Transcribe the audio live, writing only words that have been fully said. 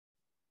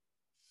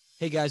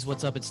Hey guys,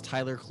 what's up? It's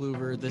Tyler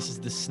Kluver. This is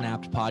the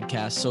Snapped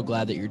Podcast. So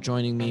glad that you're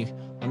joining me.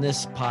 On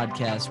this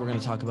podcast, we're going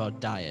to talk about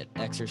diet,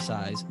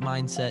 exercise,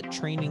 mindset,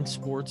 training,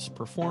 sports,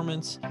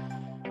 performance,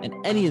 and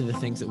any of the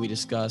things that we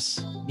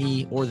discuss,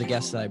 me or the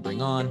guests that I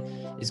bring on,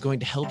 is going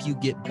to help you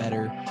get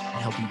better and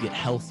help you get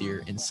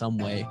healthier in some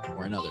way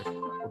or another.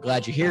 We're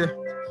glad you're here.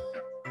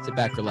 Sit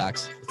back,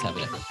 relax. Let's have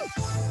it.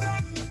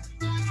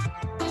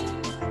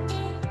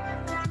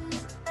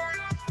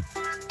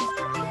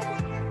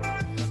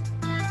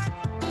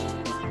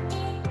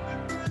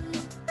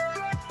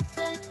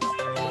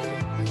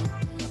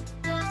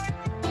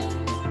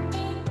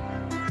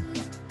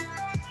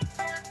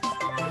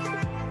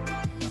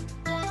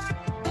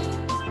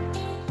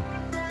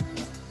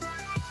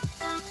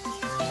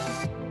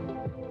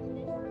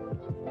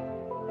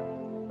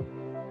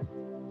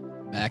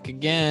 Back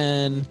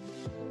again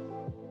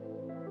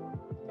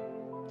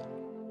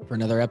for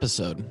another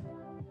episode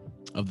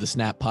of the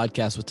Snap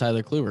Podcast with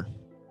Tyler Kluver.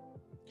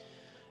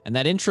 And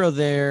that intro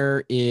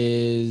there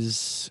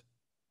is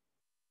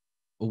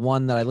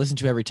one that I listen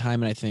to every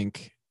time. And I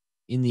think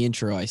in the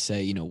intro, I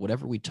say, you know,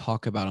 whatever we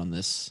talk about on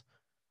this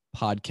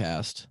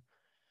podcast,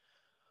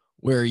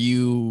 where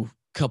you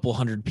couple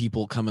hundred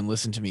people come and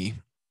listen to me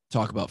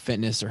talk about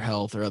fitness or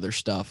health or other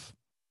stuff,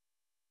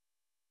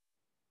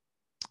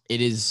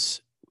 it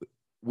is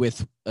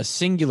with a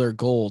singular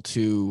goal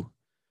to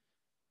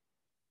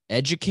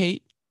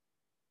educate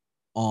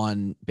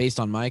based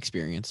on my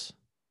experience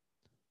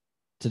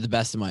to the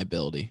best of my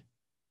ability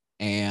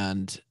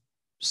and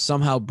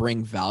somehow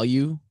bring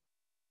value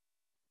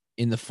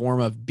in the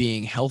form of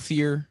being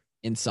healthier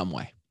in some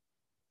way.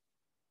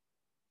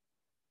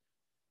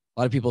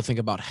 A lot of people think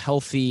about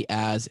healthy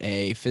as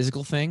a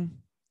physical thing,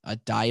 a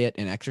diet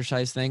and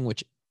exercise thing,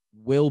 which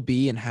will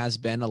be and has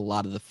been a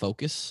lot of the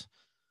focus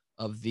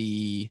of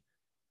the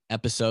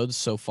episodes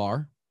so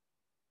far.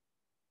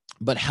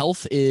 But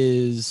health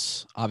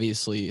is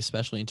obviously,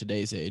 especially in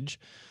today's age,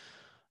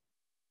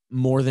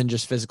 more than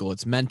just physical.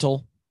 It's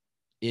mental.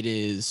 It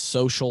is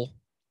social.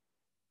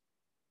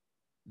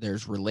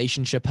 There's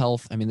relationship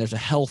health. I mean, there's a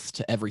health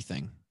to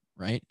everything,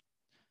 right?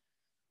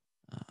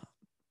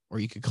 Or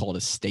you could call it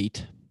a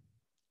state.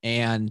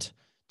 And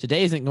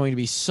today isn't going to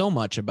be so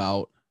much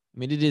about, I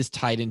mean, it is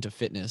tied into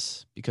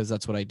fitness because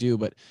that's what I do,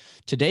 but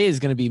today is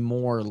going to be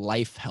more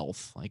life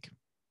health, like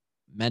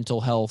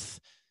mental health,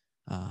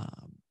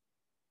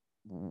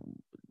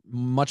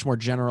 much more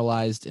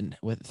generalized and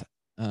with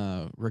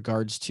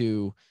regards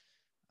to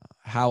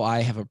how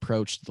I have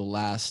approached the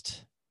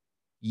last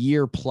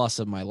year plus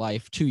of my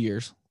life, 2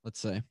 years, let's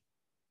say.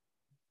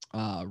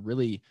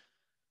 Really,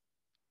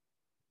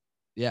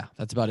 yeah,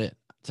 that's about it.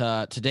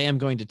 Today I'm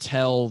going to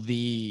tell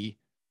and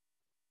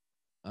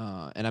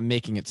I'm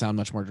making it sound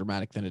much more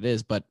dramatic than it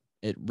is, but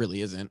it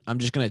really isn't. I'm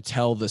just going to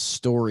tell the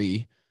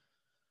story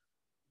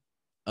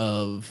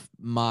of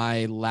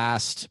my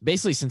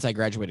basically since I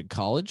graduated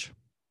college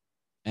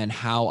and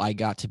how I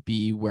got to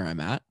be where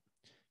I'm at.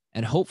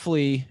 And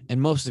hopefully,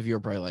 and most of you are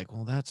probably like,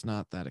 well, that's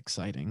not that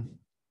exciting.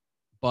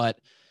 But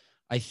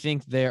I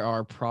think there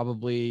are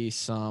probably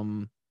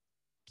some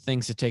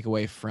things to take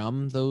away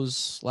from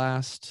those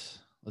last,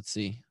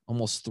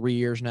 almost 3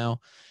 years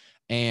now.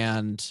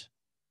 And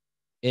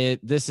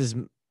this is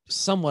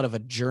somewhat of a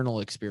journal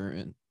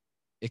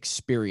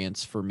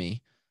experience for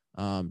me,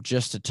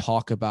 just to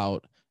talk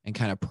about and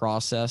kind of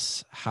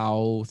process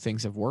how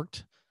things have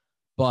worked.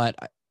 But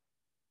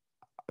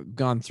I've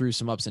gone through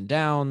some ups and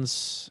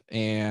downs,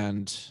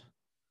 and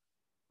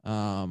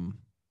I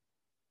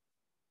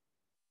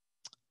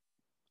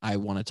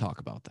want to talk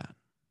about that.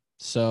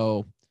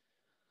 So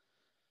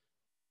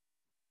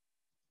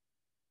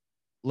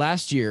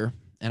last year,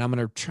 and I'm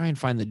going to try and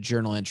find the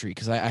journal entry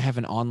because I have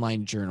an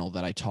online journal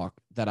that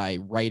I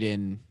write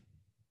in,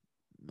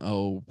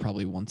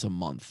 probably once a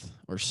month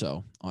or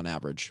so on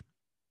average.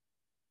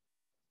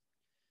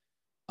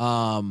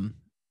 And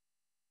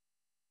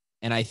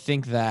I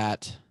think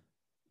that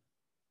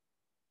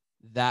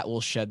will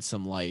shed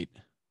some light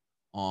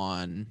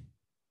on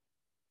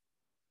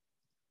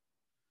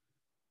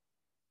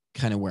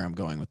kind of where I'm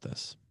going with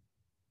this.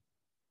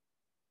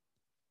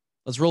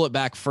 Let's roll it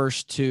back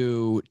first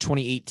to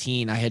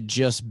 2018. I had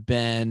just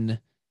been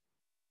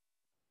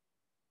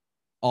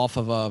off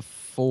of a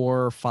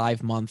 4 or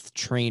 5 month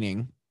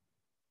training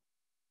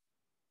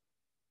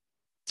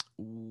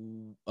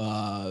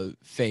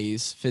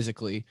phase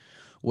physically,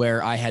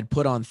 where I had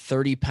put on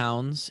 30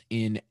 pounds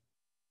in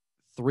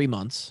 3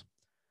 months.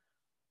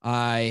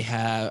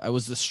 I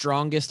was the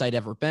strongest I'd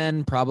ever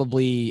been.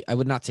 Probably, I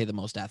would not say the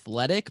most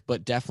athletic,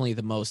 but definitely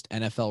the most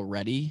NFL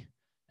ready.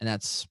 And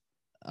that's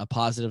a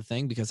positive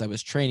thing because I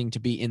was training to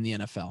be in the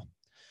NFL.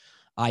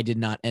 I did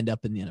not end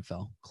up in the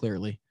NFL,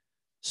 clearly.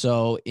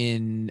 So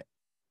in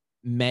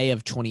May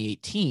of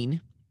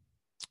 2018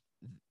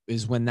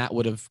 is when that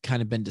would have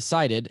kind of been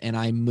decided. And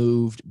I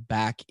moved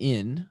back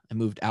in. I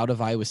moved out of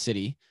Iowa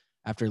City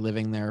after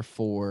living there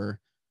for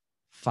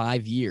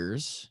 5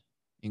 years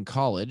in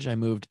college. I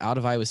moved out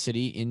of Iowa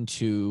City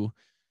into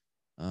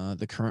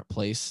the current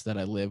place that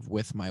I live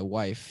with my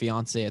wife,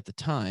 fiance at the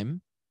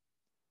time.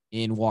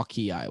 in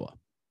Waukee, Iowa.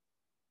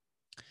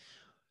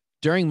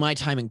 During my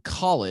time in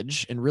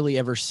college, and really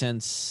ever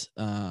since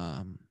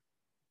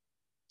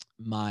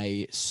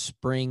my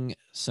spring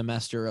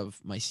semester of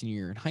my senior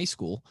year in high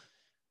school,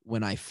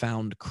 when I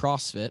found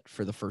CrossFit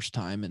for the first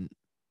time and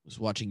was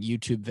watching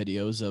YouTube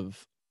videos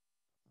of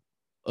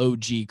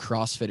OG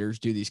CrossFitters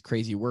do these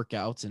crazy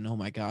workouts, and oh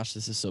my gosh,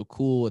 this is so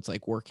cool. It's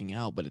like working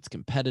out, but it's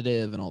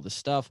competitive and all this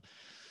stuff.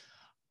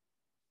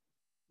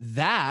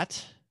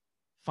 That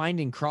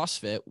finding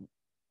CrossFit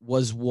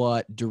was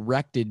what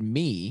directed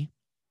me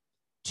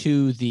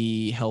to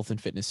the health and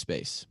fitness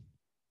space.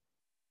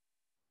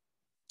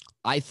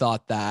 I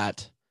thought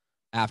that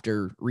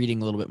after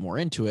reading a little bit more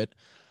into it,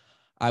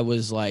 I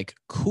was like,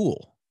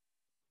 cool.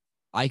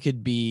 I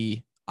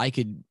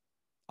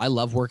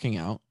love working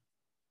out.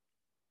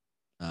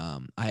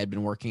 I had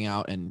been working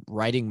out and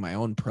writing my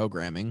own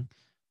programming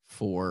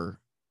for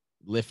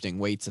lifting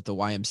weights at the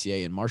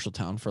YMCA in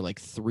Marshalltown for like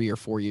 3 or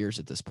 4 years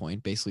at this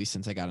point, basically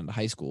since I got into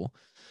high school.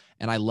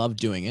 And I loved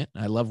doing it.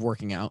 And I loved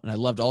working out. And I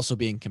loved also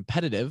being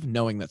competitive,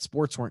 knowing that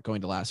sports weren't going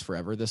to last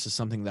forever. This is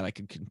something that I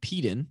could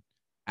compete in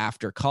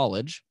after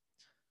college.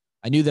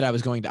 I knew that I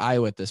was going to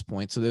Iowa at this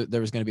point. So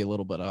there was going to be a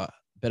little bit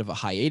of a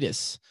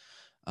hiatus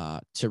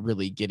to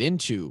really get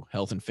into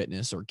health and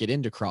fitness or get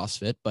into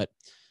CrossFit. But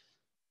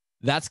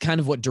that's kind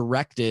of what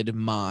directed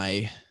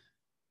my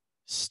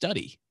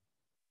study.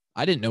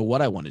 I didn't know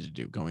what I wanted to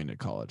do going to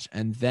college.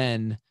 And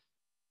then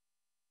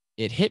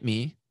it hit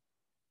me,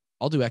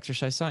 I'll do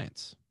exercise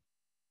science.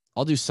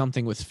 I'll do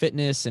something with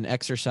fitness and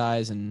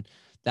exercise, and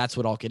that's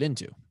what I'll get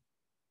into.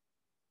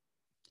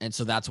 And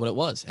so that's what it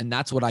was. And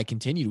that's what I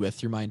continued with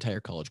through my entire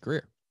college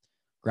career.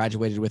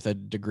 Graduated with a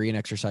degree in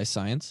exercise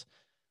science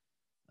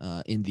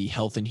in the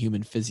health and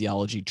human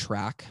physiology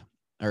track,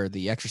 or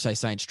the exercise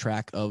science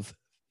track of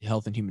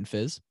health and human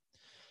phys.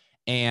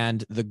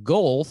 And the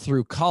goal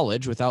through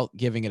college, without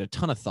giving it a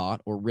ton of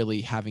thought or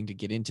really having to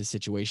get into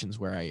situations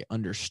where I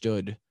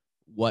understood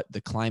what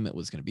the climate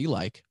was going to be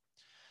like,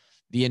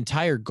 the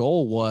entire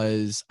goal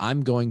was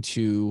I'm going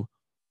to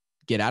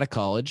get out of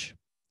college.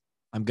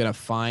 I'm going to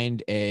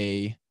find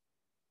a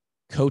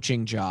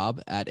coaching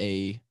job at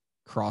a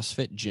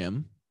CrossFit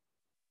gym.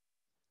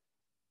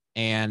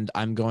 And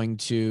I'm going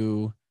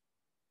to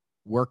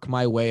work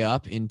my way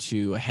up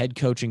into a head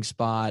coaching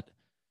spot,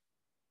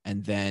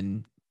 and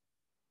then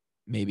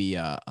maybe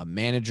a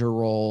manager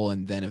role,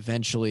 and then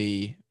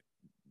eventually,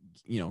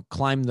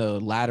 climb the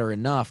ladder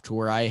enough to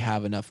where I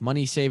have enough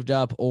money saved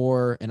up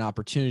or an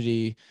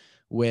opportunity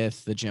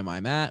with the gym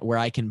I'm at where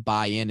I can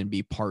buy in and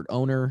be part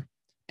owner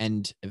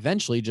and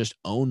eventually just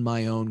own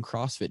my own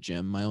CrossFit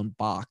gym, my own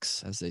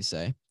box, as they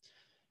say,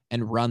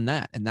 and run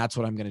that. And that's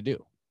what I'm going to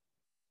do.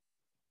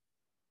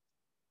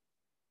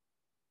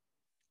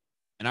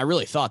 And I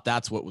really thought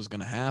that's what was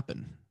going to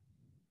happen.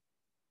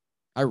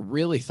 I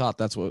really thought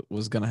that's what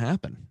was going to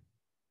happen.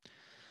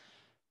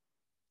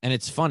 And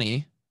it's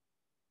funny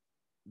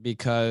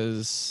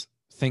because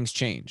things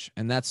change.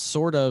 And that's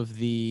sort of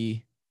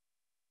the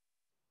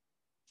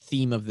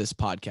theme of this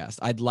podcast.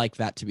 I'd like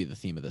that to be the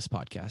theme of this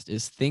podcast,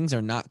 is things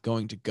are not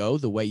going to go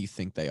the way you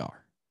think they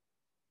are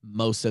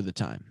most of the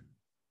time.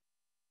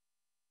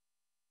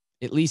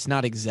 At least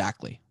not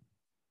exactly,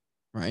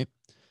 right?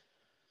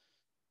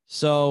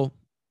 So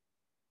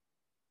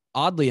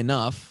oddly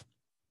enough,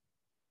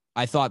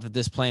 I thought that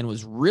this plan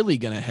was really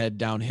going to head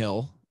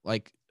downhill,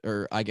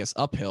 or I guess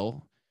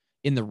uphill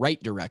in the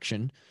right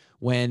direction,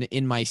 when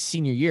in my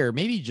senior year,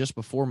 maybe just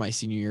before my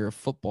senior year of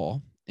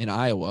football in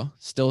Iowa,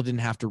 still didn't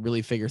have to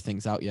really figure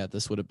things out yet.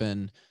 This would have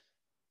been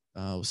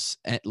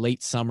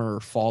late summer or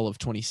fall of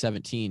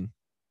 2017.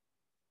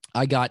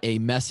 I got a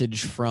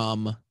message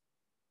from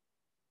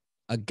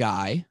a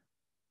guy,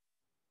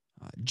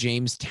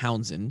 James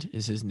Townsend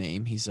is his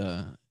name. He's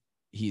a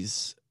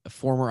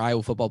former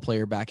Iowa football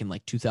player back in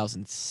like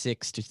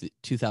 2006 to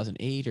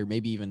 2008, or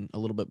maybe even a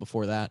little bit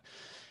before that.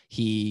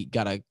 He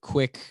got a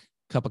quick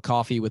cup of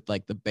coffee with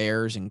like the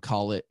Bears and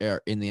call it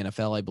in the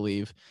NFL, I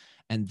believe.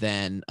 And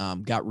then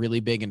got really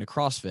big into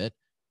CrossFit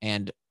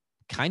and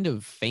kind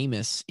of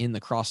famous in the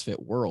CrossFit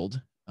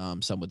world.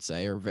 Some would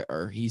say,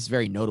 or he's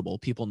very notable.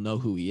 People know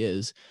who he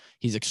is.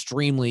 He's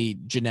extremely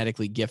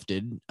genetically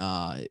gifted.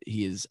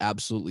 He is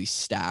absolutely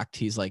stacked.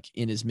 He's like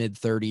in his mid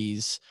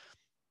 30s.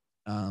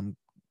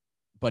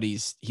 But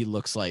he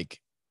looks like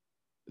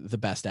the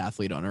best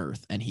athlete on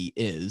earth, and he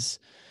is.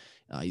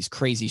 He's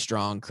crazy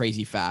strong,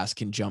 crazy fast,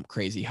 can jump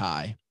crazy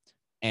high.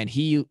 And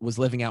he was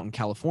living out in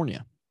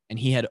California, and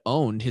he had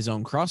owned his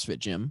own CrossFit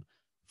gym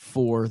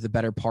for the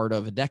better part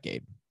of a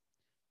decade.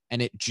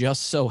 And it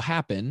just so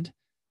happened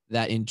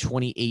that in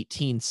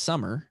 2018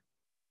 summer,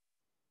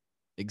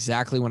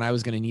 exactly when I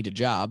was going to need a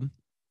job,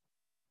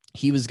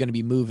 he was going to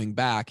be moving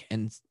back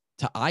and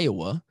to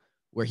Iowa,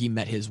 where he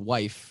met his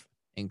wife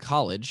in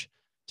college,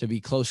 to be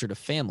closer to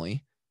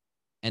family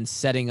and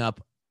setting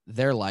up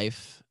their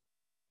life,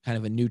 kind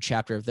of a new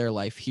chapter of their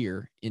life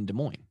here in Des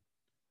Moines.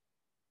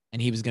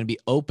 And he was going to be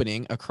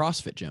opening a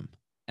CrossFit gym.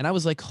 And I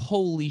was like,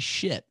 holy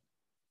shit.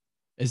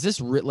 Is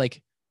this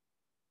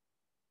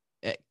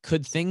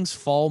could things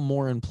fall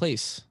more in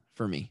place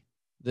for me.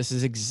 This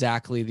is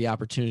exactly the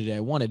opportunity I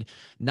wanted.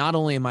 Not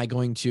only am I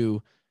going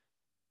to,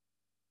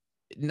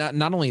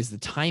 not only is the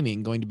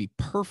timing going to be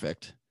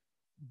perfect,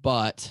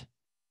 but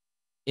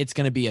it's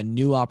going to be a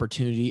new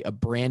opportunity, a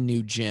brand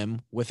new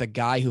gym with a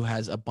guy who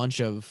has a bunch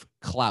of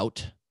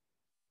clout,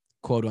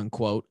 quote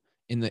unquote,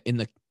 in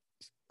the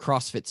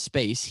CrossFit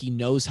space. He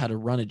knows how to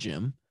run a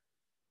gym,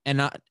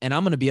 and I'm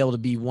going to be able to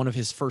be one of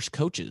his first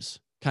coaches,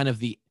 kind of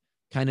the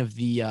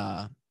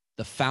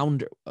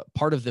founder,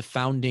 part of the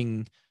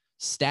founding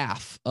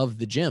staff of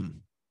the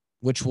gym,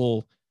 which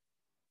will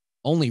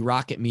only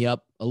rocket me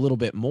up a little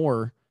bit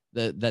more.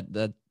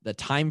 The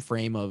time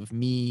frame of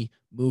me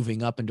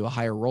moving up into a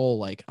higher role,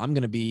 like I'm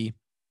going to be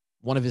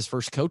one of his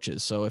first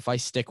coaches. So if I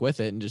stick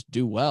with it and just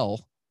do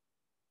well,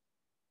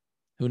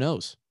 who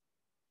knows?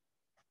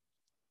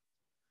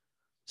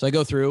 So I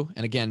go through,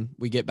 and again,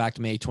 we get back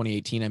to May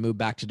 2018. I move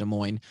back to Des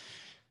Moines.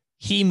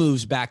 He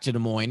moves back to Des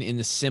Moines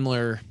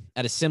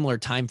at a similar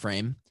time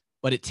frame,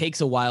 but it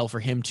takes a while for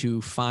him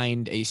to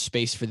find a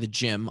space for the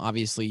gym.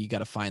 Obviously, you got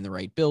to find the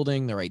right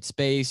building, the right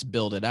space,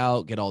 build it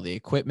out, get all the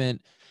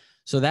equipment.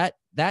 So that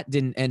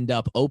didn't end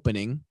up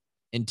opening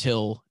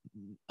until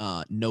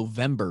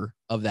November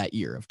of that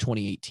year of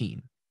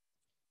 2018.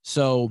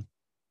 So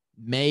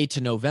May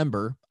to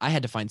November, I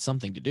had to find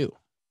something to do.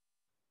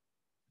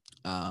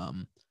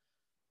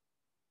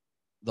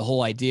 The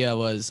whole idea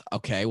was,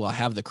 okay, well, I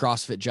have the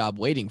CrossFit job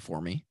waiting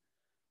for me,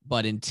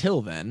 but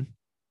until then,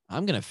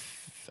 I'm gonna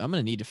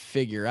need to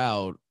figure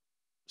out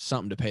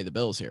something to pay the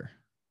bills here.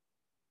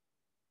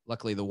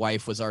 Luckily, the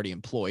wife was already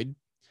employed,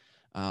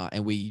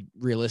 and we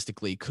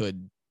realistically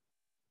could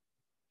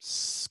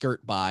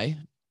skirt by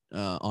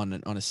on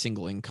a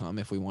single income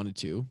if we wanted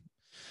to.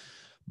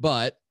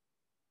 But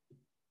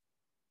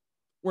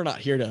we're not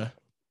here to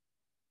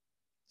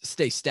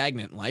stay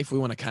stagnant in life. We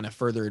want to kind of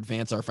further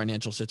advance our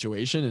financial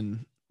situation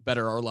and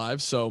better our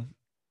lives. So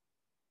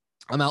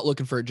I'm out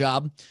looking for a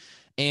job,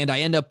 and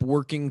I end up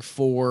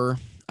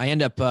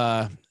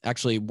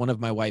actually, one of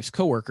my wife's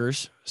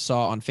coworkers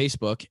saw on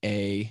Facebook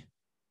a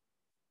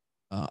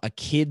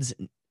kids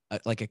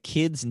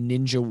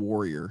Ninja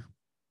Warrior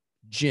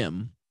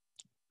gym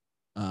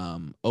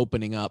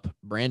opening up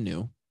brand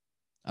new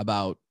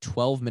about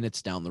 12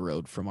 minutes down the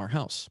road from our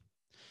house.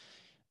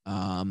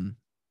 And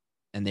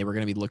they were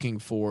going to be looking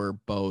for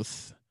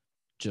both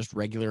just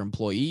regular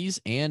employees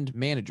and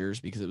managers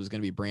because it was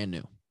going to be brand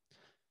new.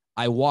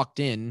 I walked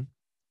in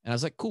and I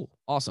was like, cool,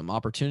 awesome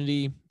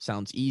opportunity.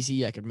 Sounds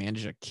easy. I could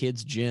manage a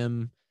kid's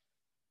gym.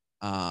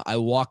 I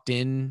walked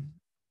in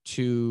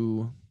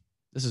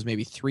this is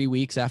maybe 3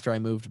 weeks after I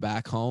moved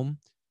back home.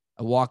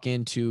 I walk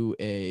into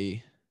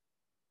a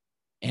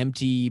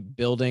empty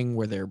building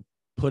where they're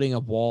putting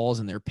up walls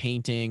and they're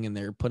painting and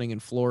they're putting in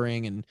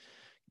flooring and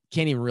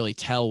can't even really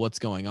tell what's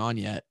going on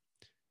yet.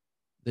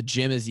 The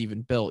gym is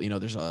even built,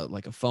 there's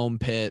a foam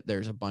pit.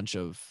 There's a bunch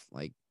of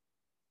like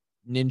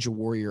Ninja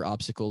Warrior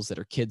obstacles that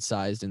are kid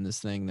sized in this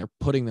thing. They're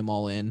putting them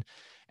all in,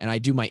 and I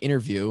do my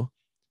interview,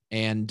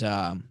 and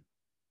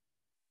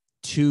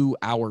 2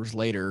 hours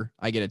later,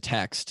 I get a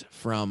text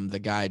from the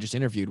guy I just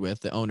interviewed with,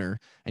 the owner,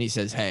 and he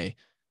says, hey,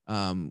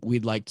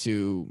 we'd like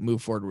to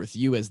move forward with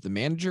you as the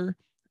manager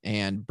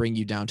and bring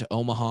you down to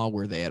Omaha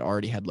where they had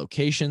already had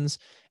locations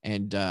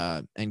and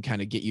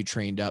kind of get you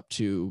trained up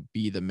to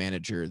be the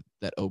manager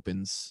that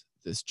opens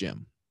this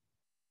gym.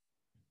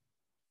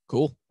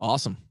 Cool.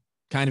 Awesome.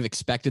 Kind of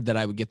expected that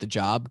I would get the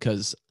job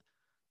because,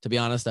 to be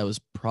honest, I was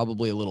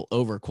probably a little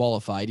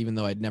overqualified, even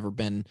though I'd never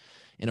been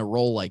in a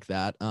role like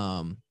that.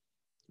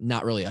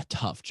 Not really a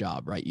tough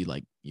job, right?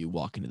 You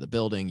walk into the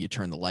building, you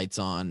turn the lights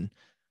on,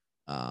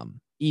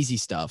 easy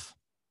stuff.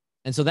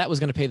 And so that was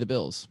going to pay the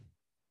bills.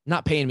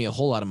 Not paying me a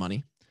whole lot of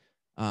money,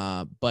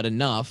 but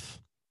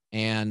enough.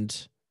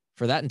 And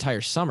for that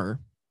entire summer,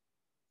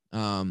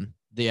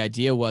 the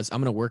idea was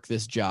I'm going to work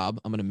this job.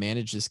 I'm going to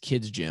manage this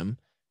kid's gym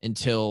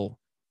until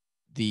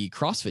the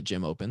CrossFit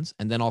gym opens,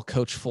 and then I'll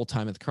coach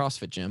full-time at the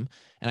CrossFit gym,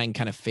 and I can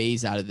kind of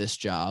phase out of this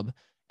job,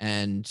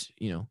 and,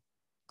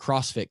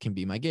 CrossFit can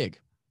be my gig.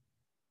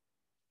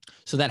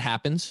 So that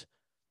happens.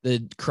 The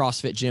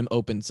CrossFit gym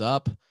opens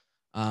up,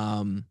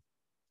 and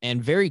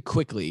very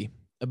quickly,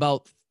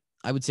 about,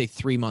 I would say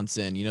 3 months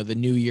in, the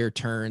new year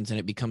turns and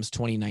it becomes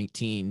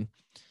 2019.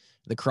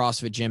 The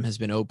CrossFit gym has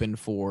been open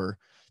for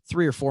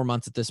 3 or 4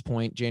 months at this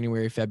point,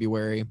 January,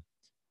 February.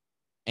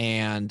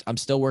 And I'm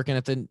still working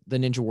at the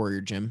Ninja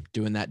Warrior gym,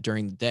 doing that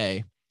during the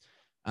day.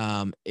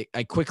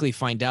 I quickly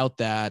find out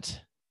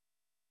that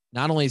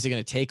not only is it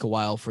going to take a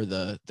while for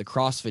the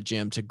CrossFit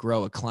gym to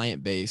grow a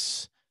client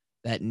base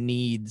that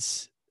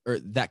needs, or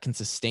that can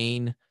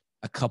sustain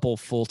a couple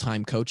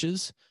full-time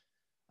coaches,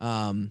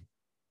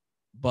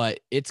 but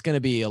it's going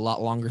to be a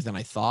lot longer than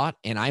I thought.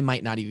 And I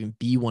might not even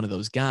be one of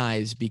those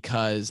guys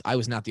because I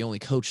was not the only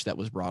coach that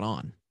was brought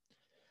on.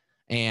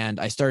 And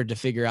I started to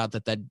figure out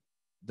that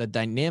the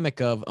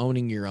dynamic of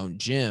owning your own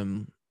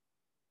gym,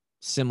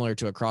 similar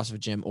to a CrossFit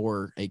gym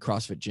or a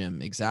CrossFit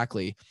gym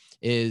exactly,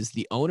 is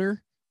the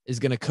owner is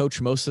going to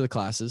coach most of the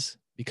classes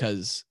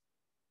because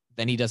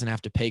then he doesn't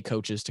have to pay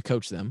coaches to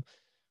coach them.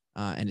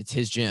 and it's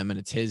his gym and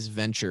it's his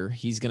venture.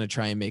 He's going to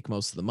try and make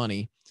most of the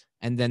money.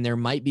 And then there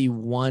might be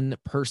one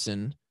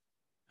person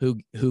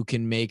who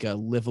can make a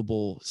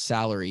livable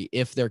salary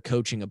if they're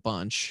coaching a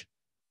bunch.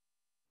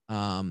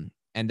 And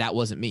that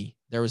wasn't me.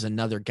 There was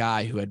another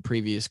guy who had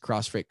previous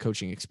CrossFit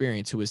coaching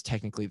experience who was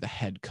technically the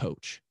head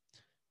coach.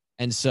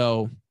 And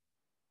so,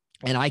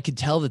 and I could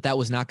tell that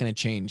was not going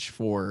to change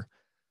for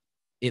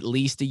at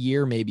least a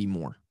year, maybe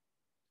more.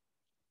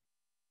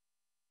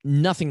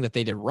 Nothing that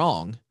they did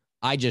wrong.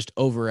 I just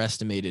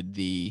overestimated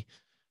the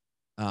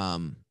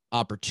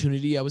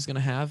opportunity I was going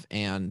to have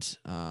and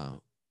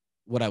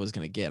what I was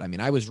going to get. I mean,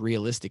 I was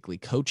realistically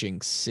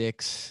coaching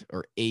 6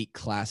 or 8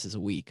 classes a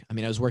week. I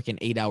mean, I was working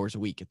 8 hours a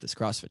week at this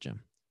CrossFit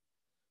gym,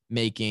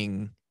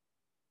 making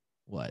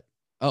what?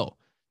 Oh,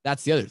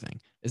 that's the other thing,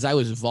 is I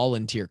was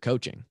volunteer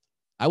coaching.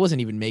 I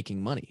wasn't even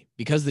making money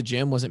because the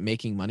gym wasn't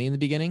making money in the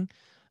beginning.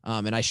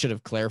 And I should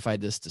have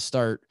clarified this to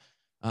start.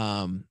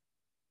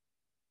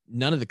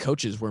 None of the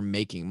coaches were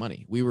making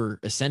money. We were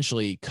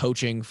essentially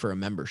coaching for a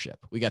membership.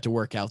 We got to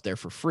work out there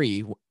for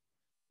free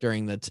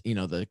during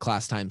the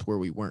class times where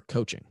we weren't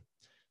coaching.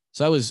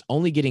 So I was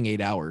only getting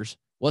 8 hours,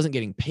 wasn't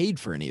getting paid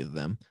for any of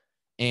them.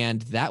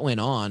 And that went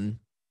on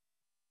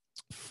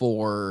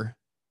for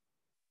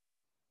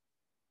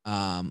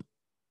a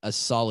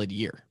solid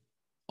year,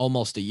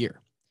 almost a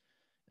year.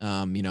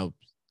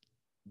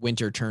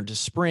 Winter turned to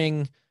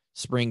spring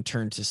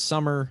turned to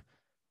summer.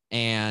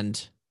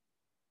 And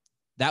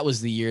that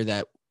was the year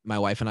that my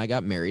wife and I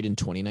got married in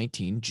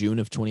 2019, June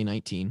of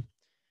 2019.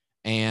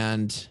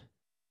 And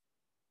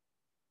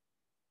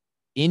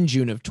in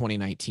June of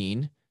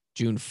 2019,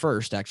 June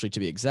 1st, actually, to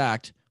be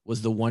exact,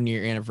 was the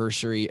 1-year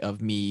anniversary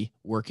of me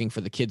working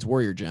for the Kids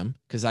Warrior Gym,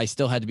 because I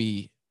still had to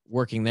be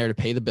working there to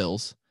pay the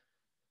bills.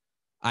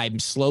 I'm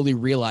slowly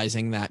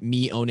realizing that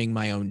me owning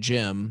my own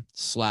gym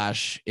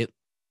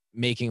 /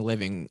 making a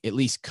living, at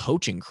least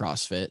coaching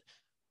CrossFit,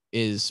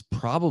 is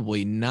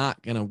probably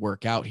not going to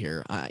work out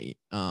here. I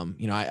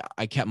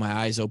kept my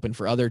eyes open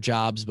for other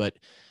jobs, but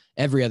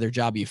every other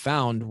job you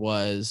found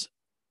was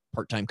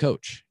part-time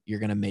coach. You're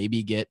going to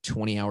maybe get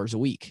 20 hours a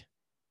week.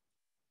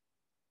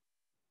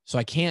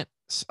 So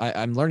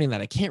I'm learning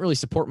that I can't really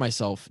support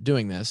myself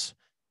doing this.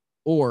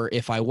 Or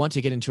if I want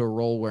to get into a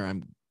role where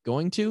I'm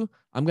going to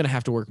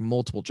have to work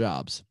multiple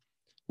jobs,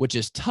 which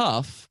is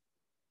tough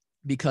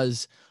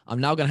because I'm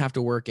now going to have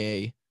to work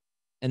and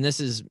this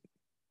is,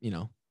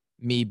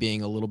 me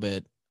being a little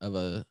bit of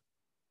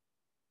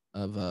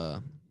a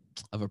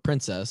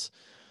princess,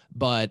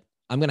 but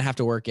I'm going to have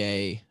to work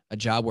a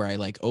job where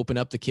I open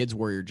up the Kids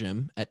Warrior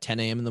Gym at 10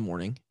 a.m. in the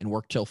morning and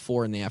work till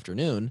 4 in the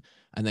afternoon,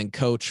 and then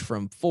coach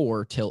from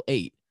 4 till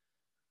 8.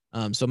 So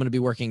I'm going to be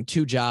working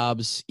 2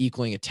 jobs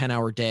equaling a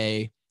 10-hour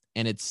day,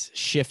 and it's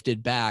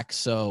shifted back.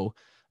 So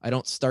I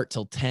don't start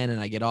till 10 and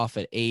I get off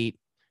at 8.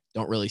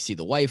 Don't really see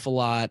the wife a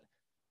lot.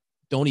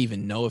 Don't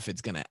even know if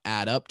it's going to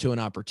add up to an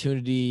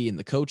opportunity in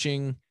the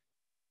coaching.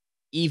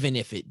 Even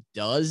if it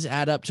does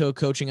add up to a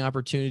coaching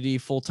opportunity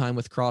full-time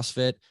with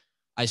CrossFit,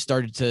 I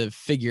started to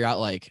figure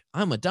out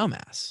I'm a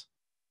dumbass.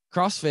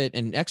 CrossFit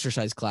and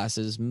exercise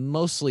classes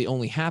mostly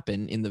only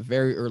happen in the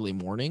very early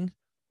morning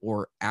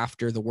or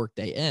after the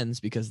workday ends,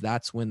 because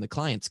that's when the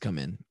clients come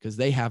in, because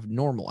they have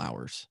normal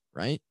hours,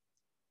 right?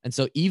 And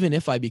so even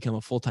if I become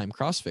a full-time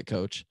CrossFit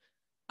coach,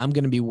 I'm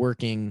going to be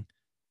working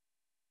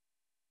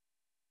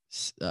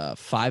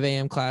 5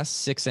 a.m. class,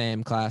 6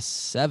 a.m. class,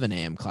 7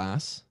 a.m.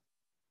 class,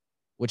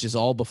 which is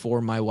all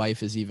before my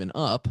wife is even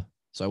up.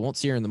 So I won't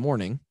see her in the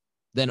morning.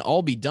 Then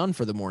I'll be done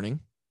for the morning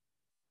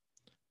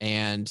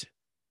and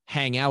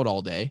hang out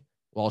all day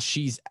while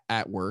she's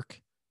at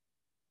work.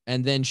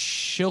 And then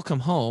she'll come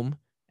home.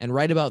 And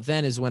right about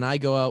then is when I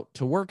go out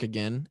to work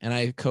again and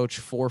I coach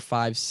 4,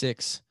 5,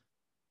 6,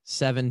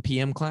 7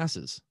 p.m.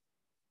 classes.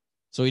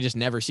 So we just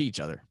never see each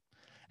other.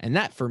 And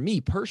that, for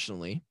me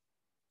personally,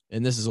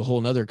 and this is a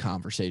whole nother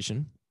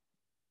conversation,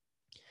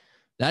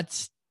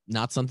 that's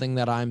not something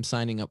that I'm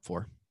signing up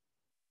for.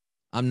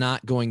 I'm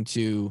not going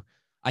to.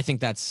 I think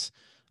that's,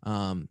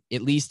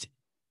 at least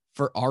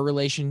for our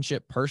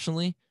relationship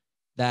personally,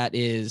 that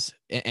is,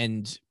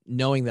 and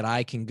knowing that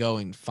I can go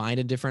and find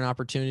a different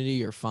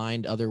opportunity or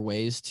find other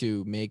ways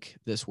to make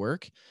this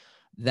work,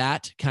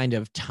 that kind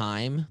of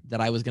time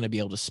that I was going to be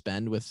able to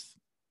spend with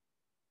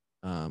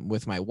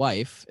my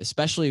wife,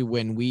 especially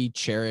when we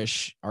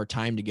cherish our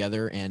time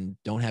together and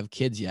don't have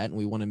kids yet and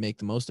we want to make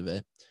the most of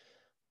it,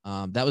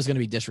 that was going to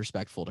be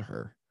disrespectful to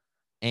her.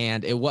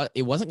 And it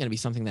wasn't going to be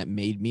something that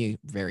made me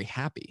very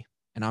happy.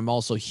 And I'm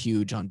also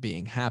huge on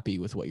being happy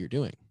with what you're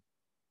doing.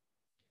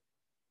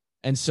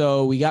 And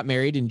so we got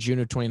married in June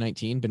of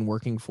 2019, been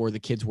working for the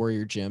Kids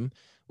Warrior Gym,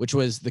 which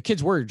was, the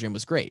Kids Warrior Gym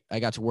was great. I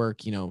got to work,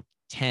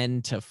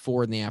 10 to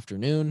 4 in the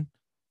afternoon,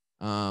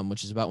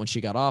 which is about when she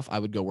got off. I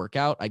would go work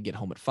out. I'd get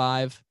home at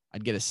 5.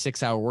 I'd get a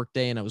 6-hour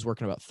workday, and I was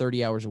working about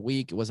 30 hours a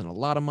week. It wasn't a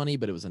lot of money,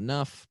 but it was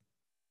enough.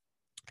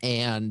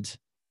 And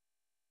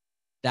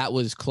that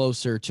was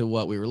closer to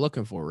what we were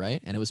looking for,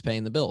 right? And it was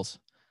paying the bills.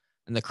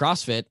 And the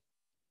CrossFit,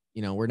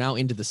 we're now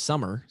into the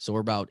summer, so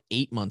we're about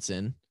 8 months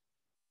in.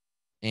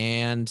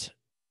 And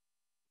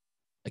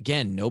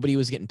again, nobody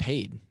was getting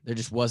paid. There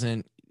just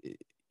wasn't,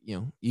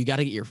 you got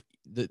to get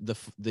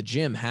the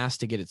gym has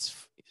to get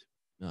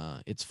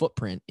its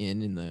footprint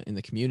in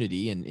the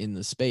community and in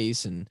the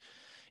space and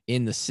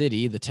in the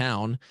city, the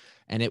town.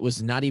 And it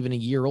was not even a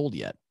year old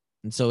yet.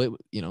 And so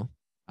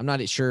I'm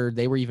not sure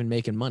they were even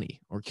making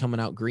money or coming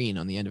out green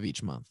on the end of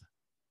each month.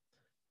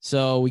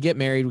 So we get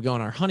married, we go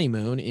on our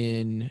honeymoon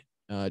in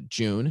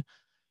June,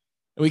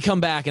 and we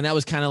come back, and that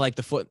was kind of like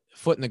the foot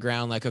in the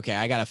ground. Like, okay,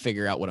 I got to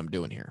figure out what I'm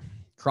doing here.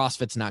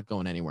 CrossFit's not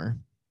going anywhere.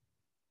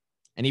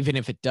 And even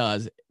if it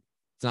does,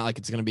 it's not like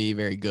it's going to be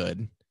very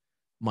good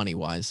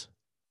money-wise.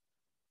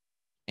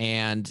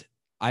 And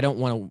I don't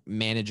want to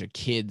manage a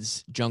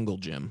kid's jungle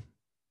gym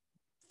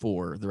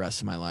for the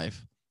rest of my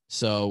life.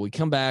 So we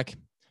come back,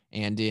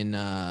 and in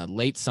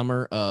late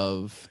summer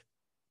of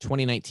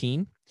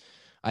 2019,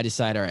 I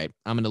decide, all right,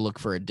 I'm going to look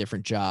for a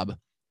different job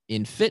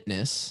in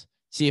fitness,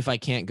 see if I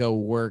can't go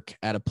work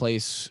at a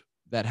place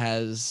that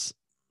has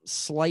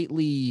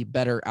slightly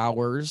better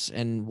hours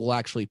and will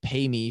actually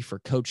pay me for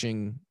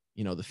coaching,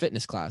 the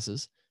fitness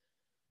classes.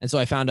 And so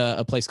I found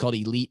a place called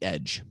Elite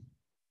Edge,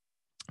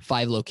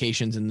 5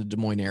 locations in the Des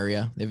Moines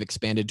area. They've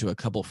expanded to a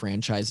couple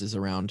franchises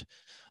around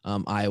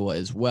Iowa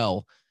as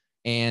well.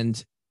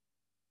 And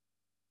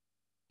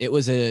it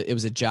was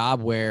a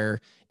job where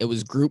it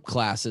was group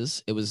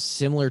classes. It was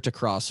similar to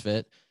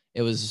CrossFit.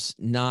 It was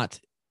not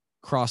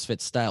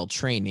CrossFit style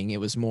training. It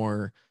was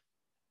more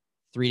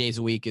 3 days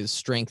a week is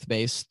strength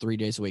based, 3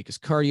 days a week is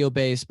cardio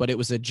based, but it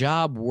was a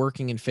job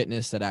working in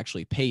fitness that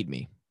actually paid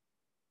me.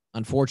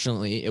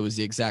 Unfortunately, it was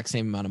the exact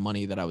same amount of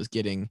money that I was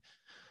getting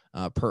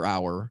per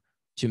hour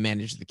to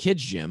manage the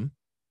kids gym.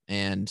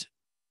 And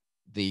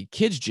the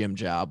kids gym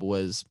job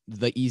was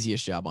the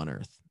easiest job on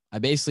earth. I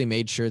basically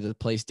made sure that the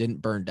place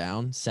didn't burn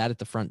down, sat at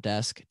the front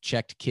desk,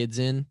 checked kids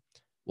in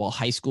while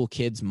high school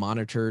kids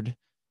monitored,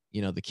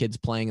 the kids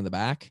playing in the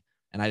back.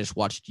 And I just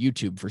watched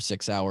YouTube for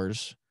 6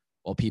 hours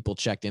while people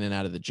checked in and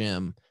out of the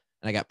gym.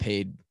 And I got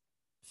paid,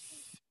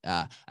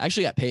 I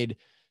actually got paid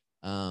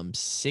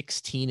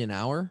 $16 an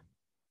hour,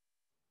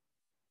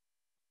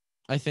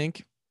 I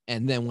think.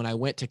 And then when I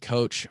went to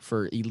coach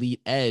for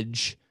Elite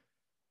Edge,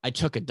 I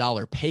took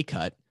 $1 pay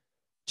cut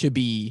to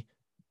be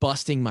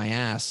busting my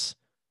ass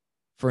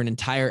for an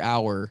entire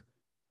hour,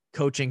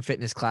 coaching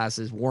fitness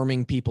classes,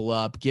 warming people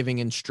up, giving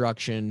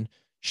instruction,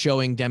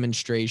 showing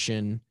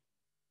demonstration,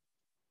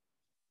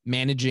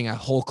 managing a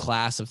whole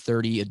class of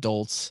 30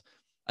 adults.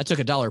 I took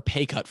 $1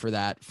 pay cut for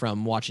that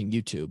from watching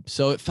YouTube.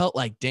 So it felt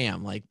like,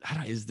 damn, like,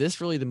 is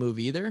this really the move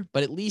either?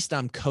 But at least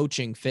I'm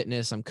coaching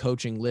fitness, I'm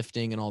coaching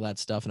lifting and all that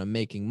stuff, and I'm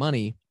making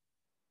money.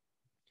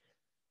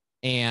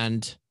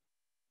 And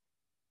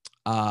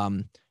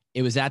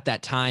it was at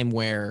that time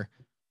where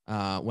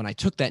when I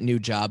took that new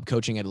job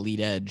coaching at Elite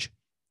Edge,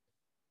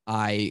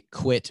 I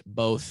quit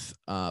both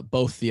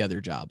the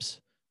other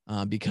jobs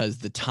because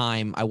the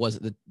time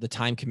the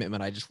time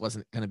commitment, I just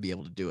wasn't going to be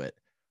able to do it.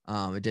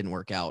 It didn't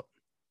work out.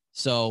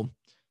 So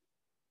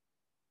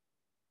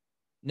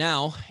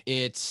now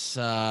it's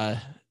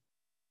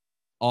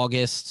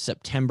August,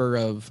 September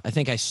I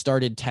think I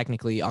started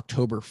technically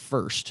October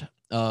 1st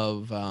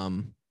of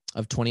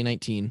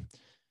 2019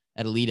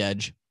 at Elite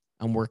Edge.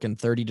 I'm working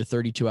 30 to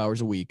 32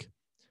 hours a week,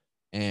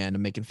 and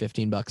I'm making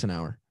 $15 an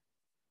hour.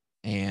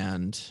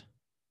 And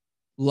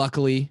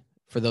luckily,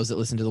 for those that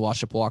listen to the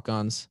Wash Up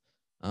Walk-Ons,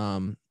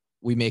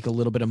 we make a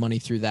little bit of money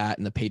through that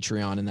and the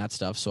Patreon and that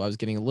stuff. So I was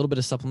getting a little bit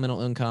of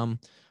supplemental income.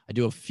 I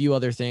do a few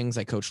other things.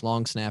 I coach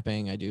long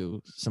snapping. I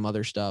do some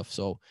other stuff.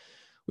 So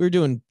we were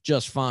doing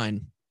just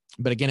fine.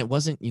 But again, it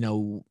wasn't,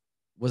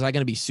 was I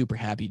going to be super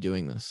happy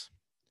doing this?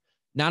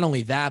 Not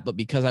only that, but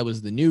because I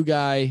was the new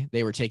guy,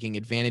 they were taking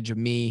advantage of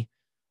me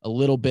a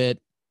little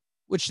bit,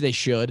 which they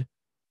should.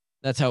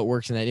 That's how it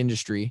works in that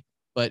industry.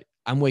 But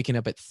I'm waking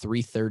up at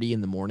 3:30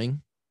 in the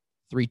morning,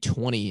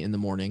 3:20 in the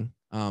morning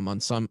on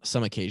some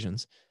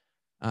occasions.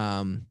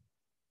 And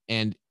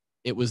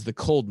it was the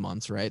cold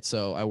months, right?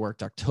 So I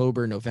worked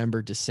October,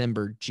 November,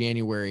 December,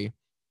 January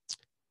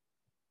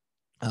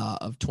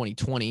of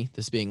 2020,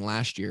 this being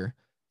last year.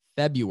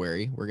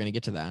 February, we're going to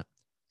get to that.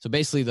 So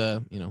basically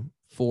the,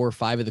 4 or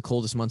 5 of the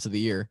coldest months of the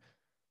year,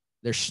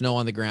 there's snow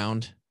on the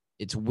ground.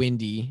 It's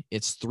windy.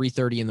 It's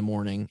 3:30 in the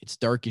morning. It's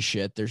dark as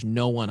shit. There's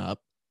no one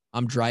up.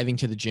 I'm driving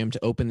to the gym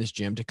to open this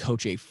gym to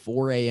coach a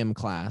 4 a.m.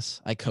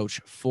 class. I coach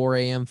 4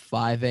 a.m.,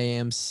 5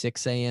 a.m.,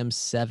 6 a.m.,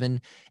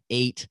 7,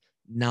 8,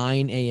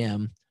 9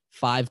 a.m.,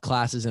 5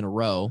 classes in a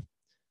row.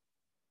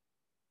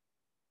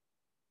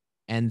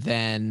 And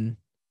then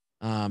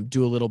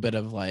do a little bit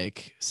of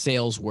like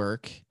sales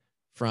work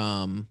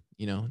from,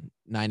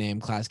 9 a.m.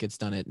 class gets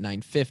done at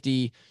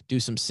 9:50, do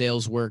some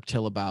sales work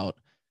till about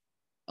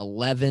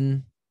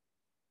 11,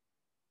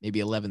 maybe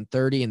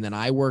 11:30. And then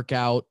I work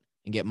out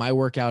and get my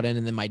workout in.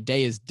 And then my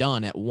day is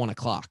done at 1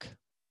 o'clock.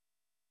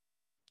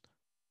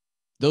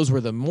 Those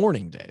were the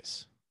morning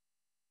days.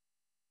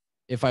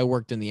 If I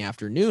worked in the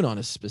afternoon on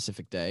a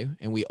specific day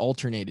and we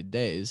alternated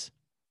days,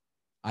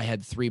 I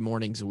had 3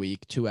 mornings a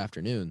week, 2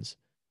 afternoons.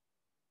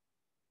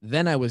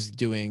 Then I was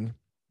doing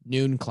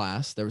noon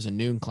class. There was a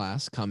noon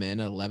class, come in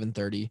at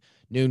 11:30,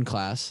 noon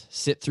class,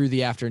 sit through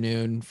the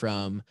afternoon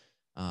from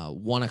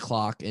 1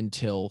 o'clock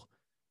until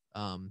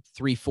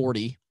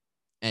 3:40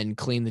 and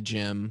clean the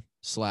gym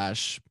 /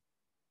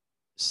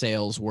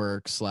 sales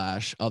work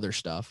 / other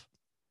stuff.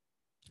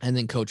 And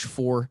then coach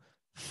 4,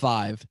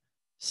 5,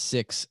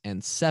 6,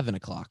 and 7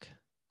 o'clock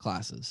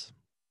classes.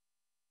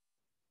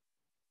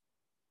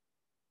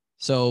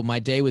 So my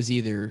day was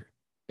either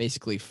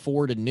basically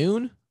 4 to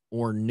noon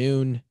or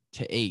noon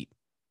to 8.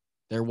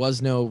 There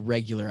was no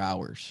regular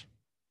hours.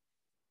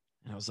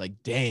 And I was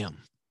like, damn.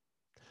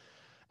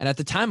 And at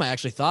the time, I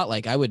actually thought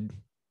like I would,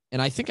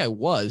 and I think I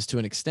was to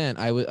an extent,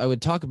 I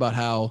would talk about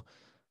how,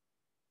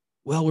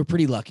 well, we're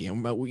pretty lucky. You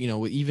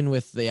know, even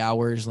with the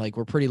hours, like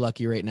we're pretty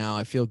lucky right now.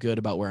 I feel good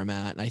about where I'm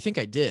at. And I think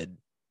I did.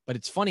 But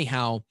it's funny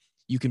how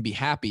you can be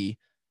happy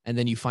and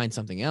then you find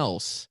something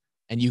else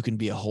and you can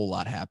be a whole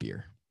lot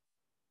happier.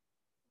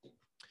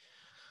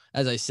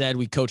 As I said,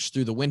 we coached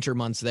through the winter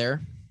months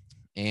there,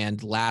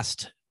 and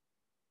last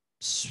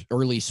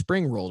early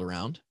spring rolled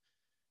around.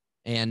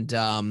 And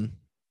kind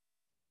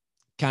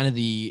of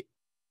the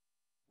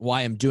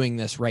why I'm doing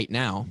this right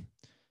now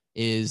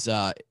is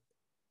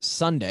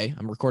Sunday.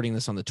 I'm recording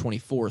this on the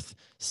 24th.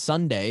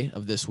 Sunday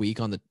of this week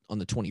on the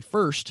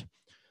 21st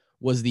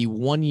was the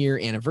 1-year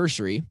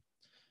anniversary.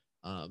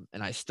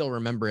 And I still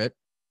remember it.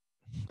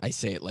 I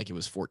say it like it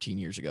was 14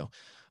 years ago.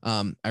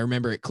 I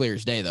remember it clear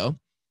as day, though.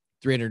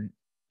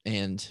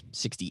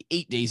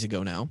 368 days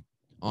ago now,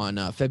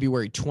 on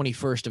February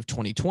 21st of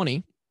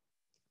 2020,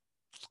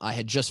 I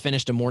had just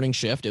finished a morning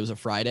shift. It was a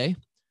Friday,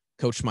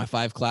 coached my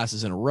 5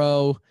 classes in a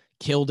row,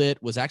 killed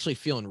it, was actually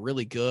feeling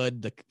really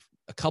good.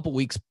 A couple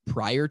weeks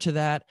prior to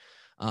that,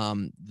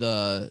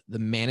 the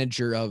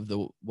manager of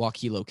the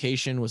Waukee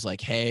location was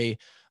like, hey,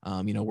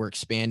 you know, we're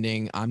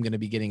expanding. I'm going to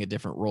be getting a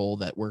different role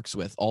that works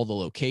with all the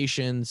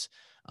locations.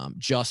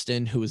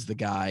 Justin, who is the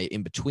guy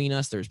in between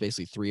us, there's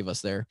basically 3 of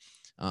us there.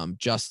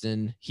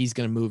 Justin, he's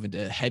going to move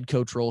into head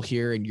coach role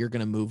here, and you're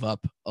going to move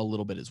up a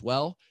little bit as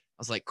well. I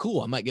was like,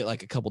 cool, I might get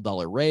like a couple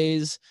dollar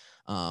raise.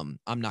 I'm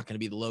not going to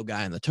be the low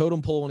guy on the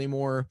totem pole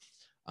anymore.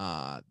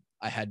 I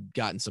had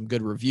gotten some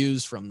good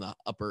reviews from the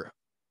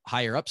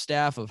higher up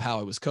staff of how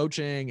I was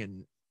coaching,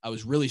 and I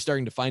was really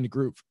starting to find a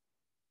groove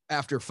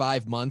after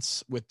 5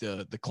 months with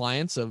the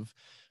clients of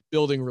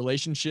building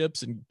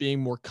relationships and being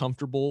more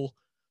comfortable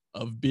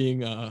of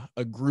being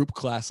a group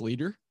class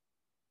leader.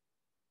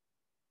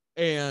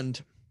 And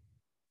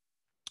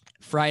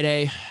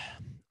Friday,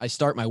 I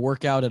start my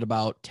workout at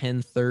about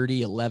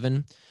 10:30,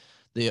 11.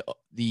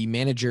 The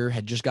manager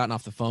had just gotten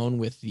off the phone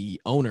with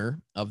the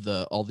owner of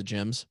all the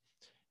gyms,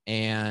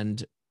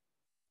 and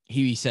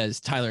he says,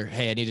 Tyler,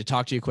 hey, I need to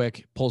talk to you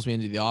quick. Pulls me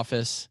into the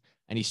office,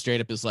 and he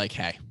straight up is like,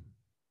 hey,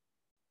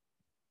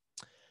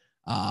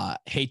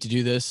 hate to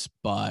do this,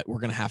 but we're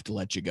going to have to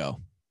let you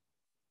go.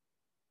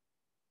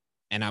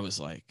 And I was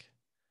like,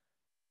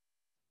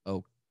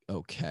 oh,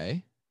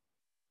 okay.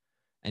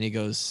 And he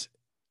goes,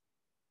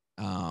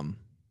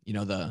 you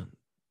know,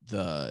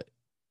 the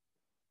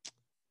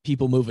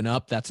people moving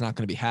up, that's not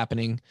going to be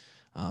happening.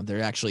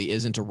 There actually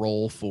isn't a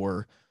role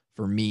for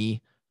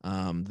me,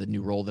 the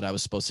new role that I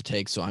was supposed to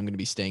take. So I'm going to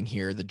be staying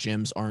here. The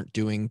gyms aren't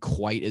doing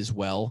quite as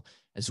well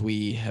as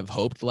we have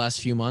hoped the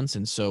last few months.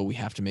 And so we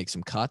have to make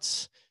some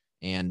cuts.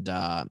 And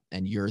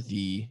you're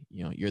the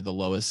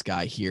lowest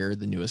guy here,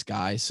 the newest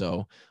guy.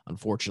 So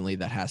unfortunately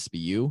that has to be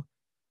you.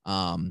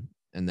 And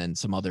then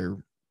some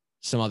other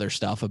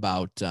stuff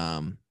about,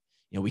 you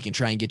know, we can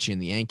try and get you in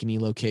the Ankeny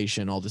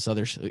location, all this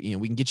other, you know,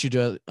 we can get you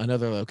to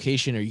another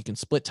location, or you can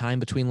split time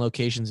between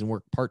locations and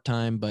work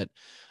part-time, but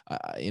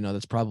you know,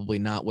 that's probably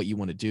not what you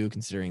want to do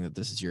considering that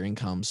this is your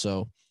income.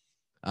 So,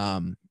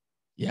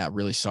 yeah,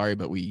 really sorry,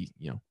 but we're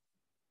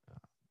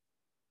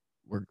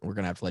going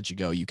to have to let you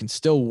go. You can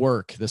still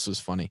work. This was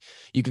funny.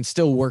 You can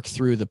still work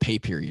through the pay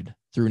period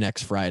through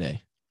next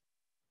Friday.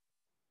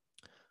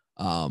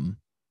 And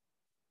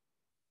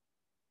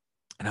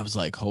I was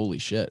like, holy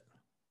shit.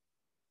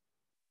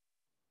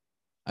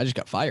 I just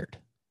got fired.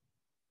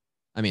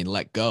 I mean,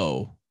 let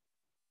go,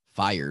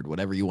 fired,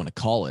 whatever you want to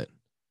call it.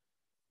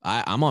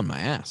 I'm on my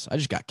ass. I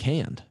just got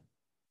canned.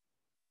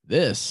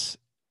 This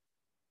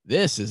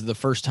is the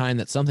first time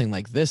that something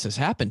like this has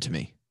happened to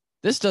me.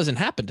 This doesn't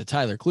happen to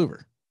Tyler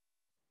Kluver.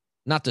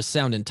 Not to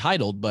sound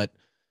entitled, but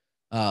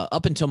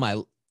up until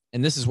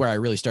and this is where I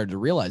really started to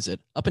realize it,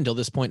 up until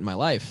this point in my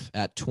life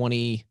at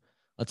 20,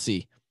 let's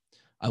see,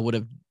 I would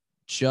have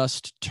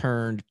just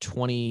turned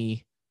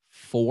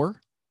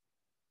 24.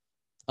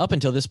 Up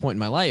until this point in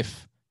my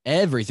life,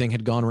 everything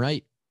had gone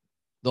right.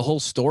 The whole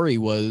story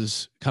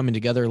was coming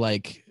together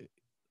like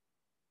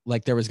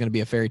there was going to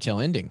be a fairy tale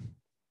ending.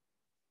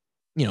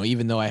 You know,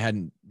 even though I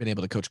hadn't been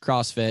able to coach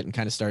CrossFit and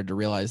kind of started to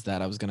realize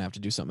that I was going to have to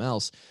do something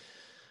else,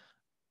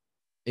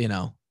 you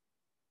know.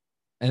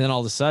 And then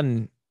all of a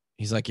sudden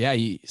he's like, yeah,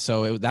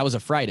 that was a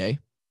Friday,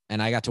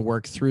 and I got to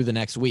work through the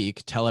next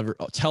week, tell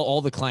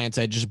all the clients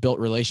I just built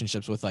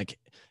relationships with, like,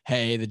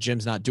 hey, the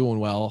gym's not doing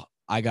well.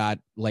 I got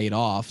laid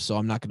off, so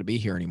I'm not going to be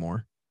here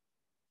anymore.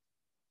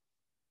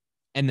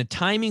 And the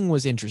timing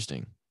was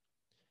interesting.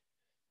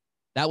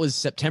 That was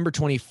September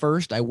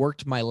 21st. I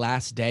worked my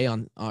last day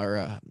on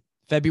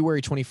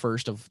February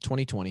 21st of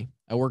 2020.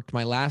 I worked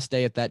my last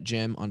day at that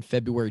gym on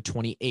February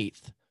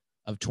 28th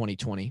of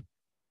 2020.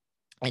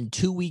 And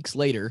 2 weeks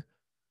later,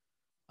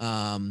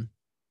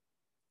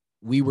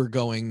 we were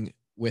going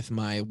with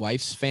my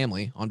wife's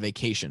family on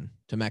vacation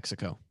to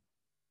Mexico.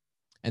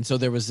 And so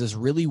there was this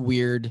really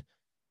weird,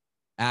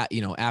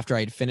 after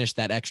I'd finished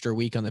that extra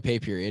week on the pay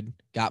period,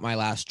 got my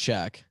last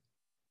check,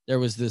 there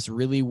was this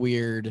really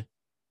weird,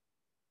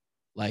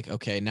 like,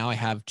 okay, now I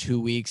have 2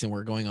 weeks and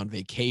we're going on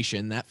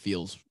vacation. That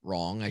feels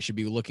wrong. I should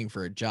be looking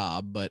for a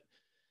job. But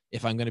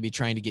if I'm going to be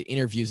trying to get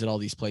interviews at all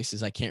these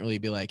places, I can't really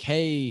be like,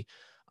 hey,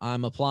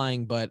 I'm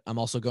applying, but I'm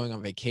also going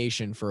on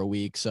vacation for a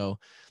week. So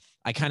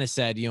I kind of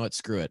said, you know what,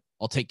 screw it.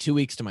 I'll take 2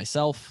 weeks to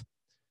myself.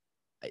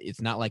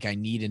 It's not like I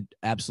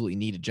absolutely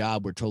need a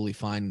job. We're totally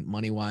fine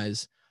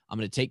money-wise. I'm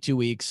going to take 2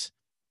 weeks,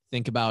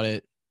 think about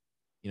it.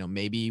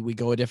 Maybe we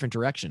go a different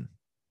direction.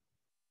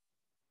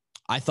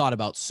 I thought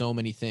about so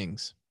many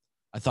things.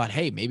 I thought,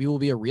 hey, maybe we'll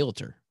be a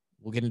realtor.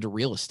 We'll get into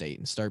real estate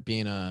and start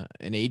being an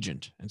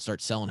agent and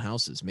start selling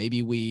houses.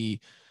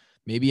 Maybe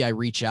I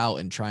reach out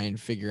and try and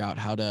figure out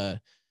how to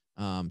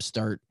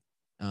start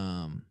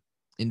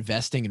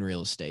investing in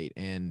real estate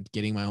and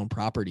getting my own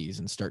properties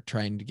and start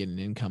trying to get an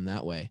income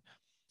that way.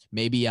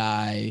 Maybe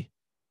I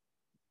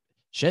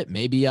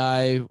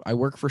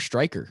work for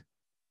Stryker.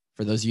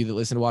 For those of you that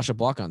listen to Wash Up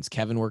Walk-Ons,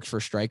 Kevin works for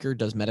Stryker,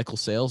 does medical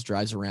sales,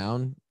 drives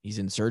around. He's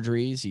in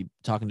surgeries. He's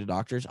talking to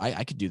doctors.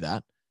 I could do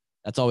that.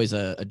 That's always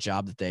a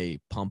job that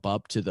they pump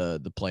up to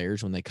the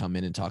players when they come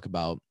in and talk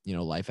about,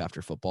 life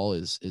after football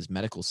is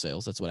medical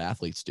sales. That's what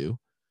athletes do.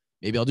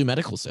 Maybe I'll do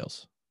medical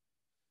sales.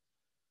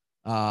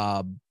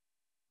 All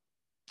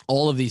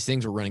of these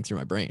things were running through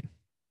my brain.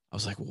 I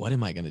was like, what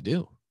am I going to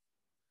do?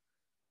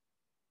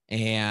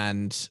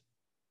 And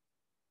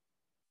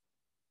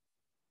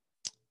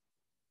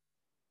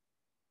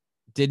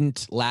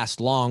didn't last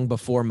long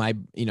before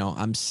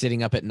I'm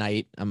sitting up at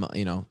night.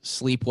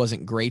 Sleep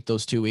wasn't great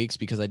those 2 weeks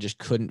because I just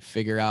couldn't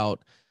figure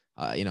out,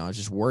 I was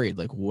just worried,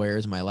 like,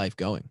 where's my life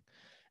going?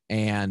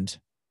 And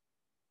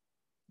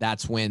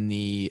that's when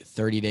the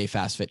 30-day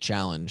fast fit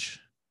challenge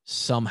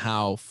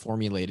somehow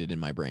formulated in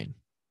my brain.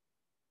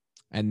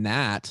 And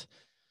that,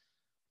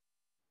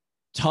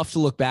 tough to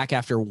look back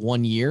after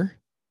 1 year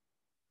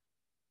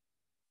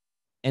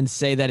and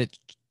say that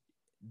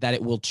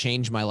it will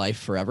change my life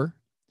forever.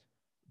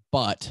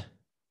 But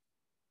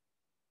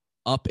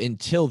up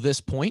until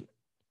this point,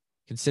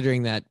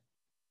 considering that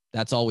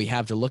that's all we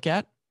have to look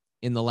at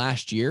in the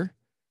last year,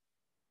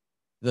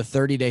 the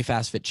 30-day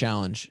fast fit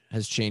challenge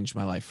has changed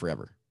my life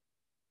forever.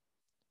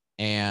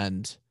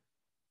 And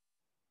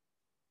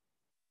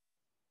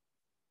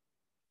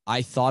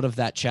I thought of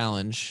that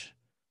challenge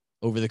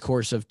over the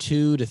course of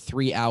 2 to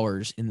 3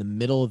 hours in the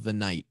middle of the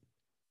night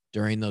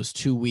during those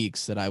 2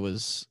 weeks that I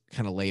was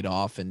kind of laid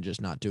off and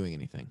just not doing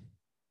anything.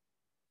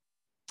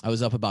 I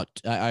was up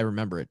I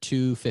remember at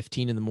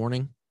 2:15 in the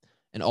morning,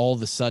 and all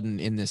of a sudden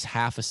in this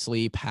half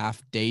asleep,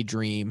 half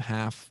daydream,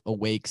 half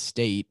awake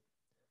state,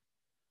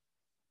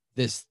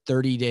 this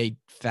 30-day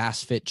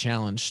fast fit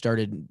challenge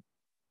started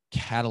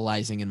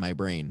catalyzing in my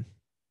brain.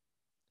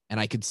 And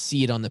I could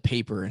see it on the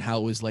paper and how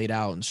it was laid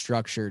out and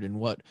structured and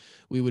what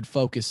we would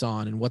focus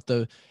on and what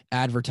the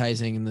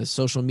advertising and the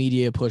social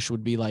media push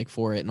would be like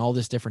for it and all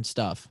this different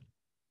stuff.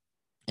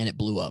 And it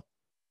blew up.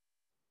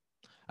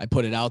 I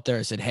put it out there.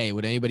 I said, hey,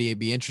 would anybody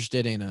be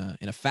interested in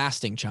a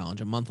fasting challenge,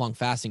 a month-long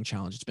fasting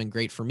challenge? It's been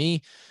great for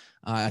me.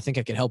 I think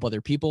I could help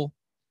other people.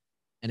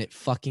 And it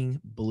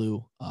fucking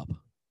blew up.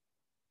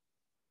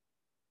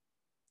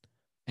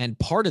 And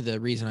part of the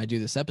reason I do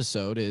this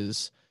episode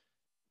is,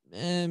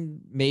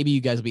 and maybe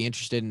you guys will be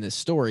interested in this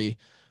story,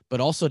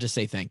 but also to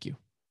say thank you.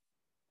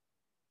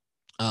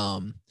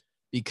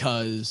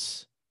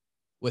 Because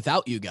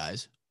without you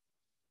guys,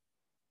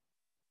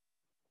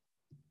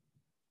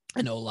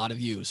 I know a lot of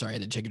you, sorry, I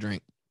had to take a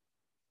drink.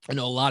 I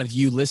know a lot of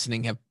you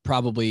listening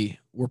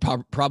were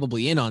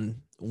probably in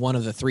on one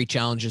of the 3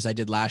 challenges I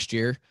did last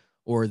year,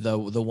 or the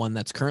one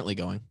that's currently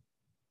going.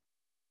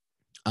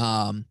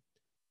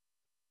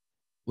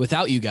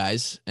 Without you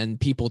guys and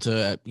people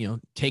to,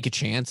 take a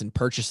chance and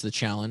purchase the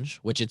challenge,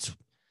 which it's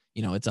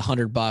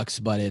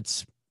 $100,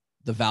 but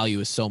the value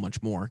is so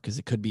much more because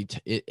it could be,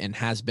 and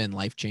has been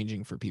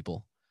life-changing for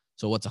people.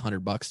 So what's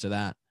 $100 to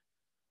that?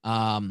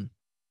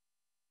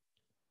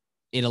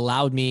 It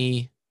allowed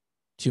me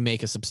to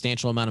make a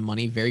substantial amount of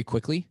money very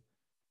quickly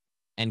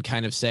and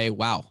kind of say,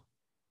 wow,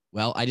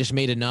 well, I just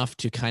made enough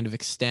to kind of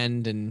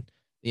extend. And,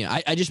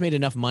 I just made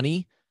enough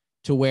money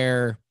to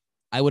where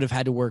I would have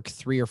had to work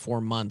 3 or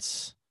 4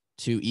 months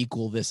to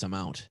equal this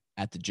amount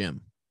at the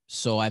gym.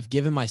 So I've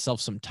given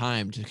myself some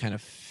time to kind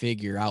of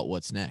figure out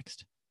what's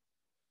next.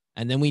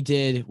 And then we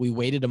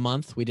waited a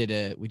month. We did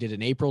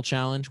an April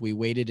challenge. We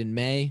waited in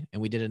May,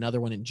 and we did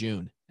another one in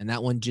June. And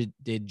that one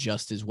did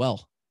just as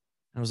well.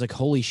 And I was like,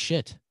 holy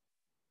shit.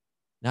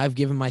 Now I've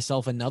given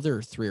myself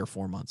another 3 or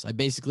 4 months. I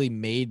basically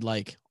made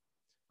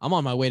I'm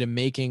on my way to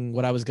making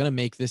what I was going to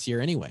make this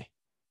year anyway.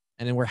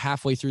 And then we're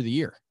halfway through the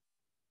year.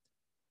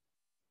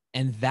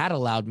 And that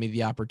allowed me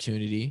the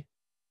opportunity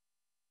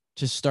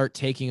to start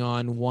taking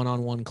on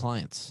one-on-one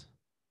clients,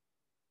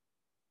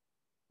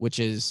 which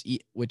is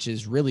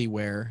really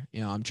where,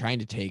 I'm trying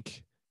to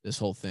take this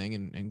whole thing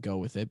and go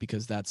with it,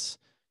 because that's,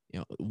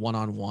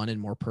 one-on-one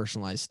and more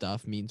personalized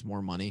stuff means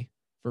more money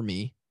for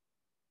me.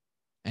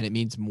 And it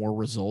means more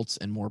results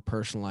and more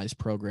personalized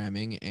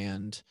programming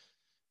and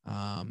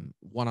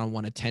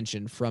one-on-one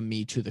attention from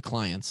me to the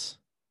clients.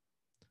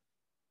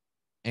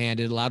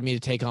 And it allowed me to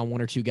take on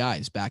 1 or 2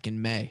 guys back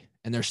in May,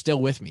 and they're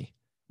still with me,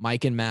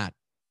 Mike and Matt.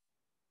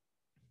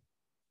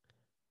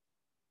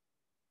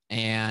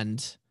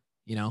 And,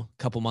 a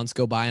couple months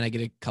go by and I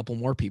get a couple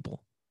more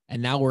people.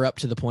 And now we're up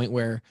to the point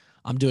where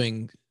I'm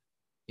doing,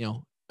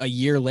 a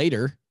year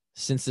later,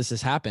 since this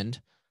has happened,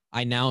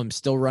 I now am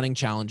still running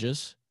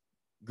challenges.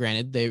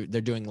 Granted,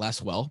 they're doing less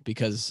well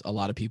because a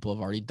lot of people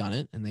have already done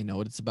it and they know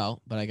what it's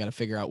about, but I got to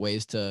figure out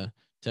ways to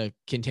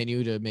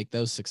continue to make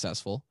those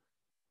successful.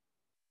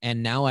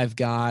 And now I've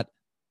got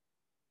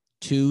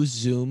 2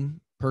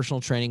 Zoom personal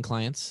training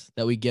clients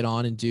that we get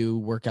on and do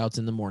workouts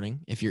in the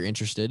morning. If you're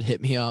interested,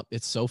 hit me up.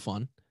 It's so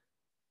fun.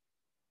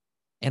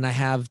 And I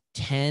have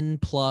 10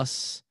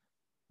 plus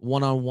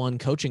one-on-one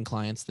coaching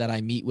clients that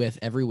I meet with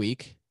every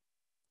week.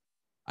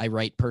 I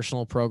write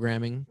personal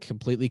programming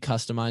completely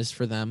customized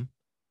for them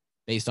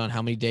based on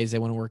how many days they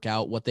want to work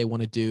out, what they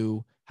want to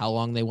do, how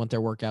long they want their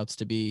workouts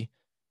to be.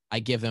 I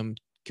give them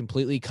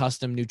completely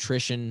custom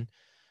nutrition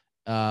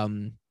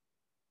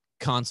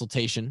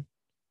consultation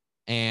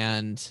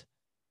and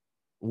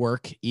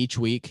work each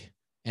week,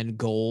 and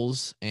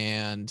goals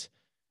and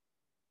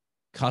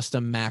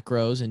custom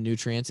macros and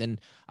nutrients.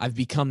 And I've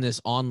become this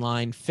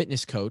online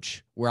fitness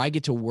coach where I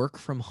get to work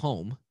from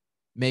home,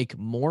 make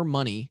more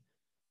money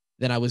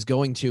than I was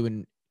going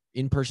to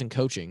in-person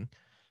coaching,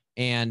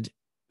 and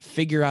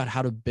figure out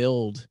how to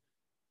build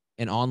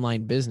an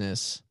online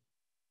business.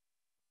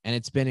 And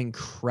it's been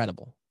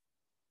incredible.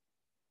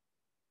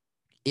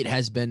 It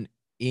has been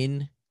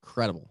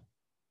incredible.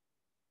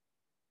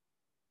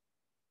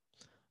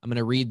 I'm going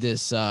to read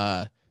this.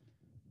 I'm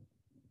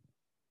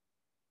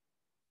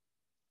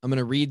going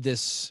to read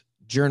this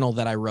journal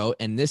that I wrote.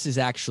 And this is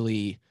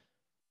actually,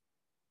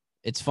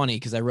 it's funny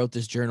because I wrote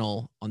this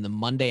journal on the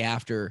Monday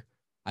after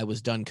I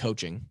was done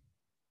coaching.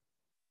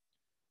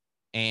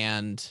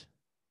 And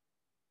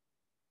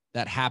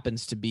that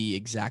happens to be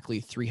exactly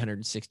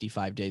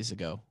 365 days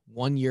ago.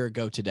 1 year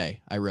ago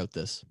today, I wrote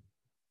this.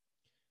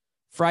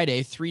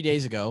 Friday, 3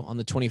 days ago, on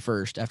the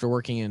 21st, after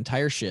working an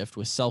entire shift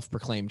with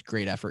self-proclaimed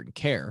great effort and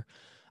care,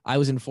 I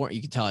was informed,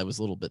 you can tell I was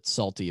a little bit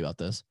salty about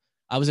this.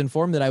 I was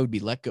informed that I would be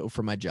let go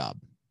from my job.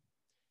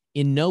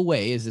 In no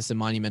way is this a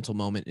monumental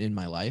moment in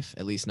my life,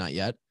 at least not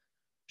yet.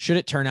 Should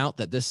it turn out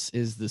that this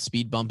is the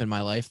speed bump in my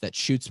life that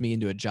shoots me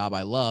into a job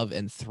I love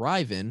and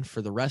thrive in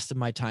for the rest of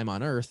my time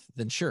on earth,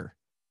 then sure,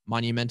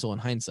 monumental in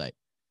hindsight,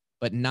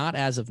 but not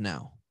as of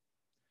now.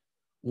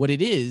 What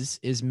it is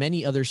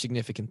many other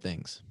significant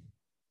things.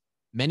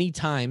 Many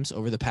times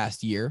over the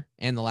past year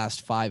and the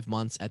last 5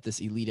 months at this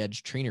Elite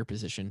Edge trainer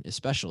position,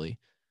 especially,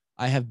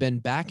 I have been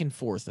back and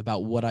forth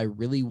about what I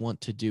really want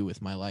to do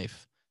with my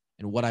life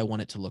and what I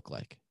want it to look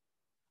like.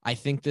 I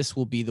think this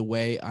will be the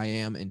way I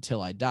am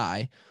until I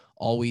die,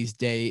 always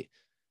day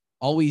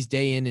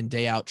in and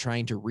day out,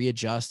 trying to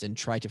readjust and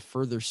try to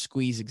further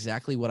squeeze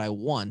exactly what I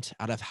want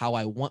out of how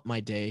I want my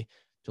day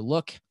to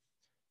look.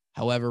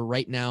 However,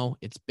 right now,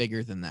 it's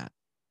bigger than that.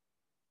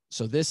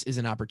 So this is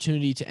an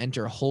opportunity to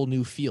enter a whole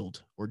new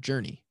field or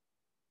journey,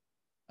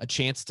 a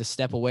chance to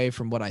step away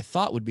from what I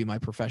thought would be my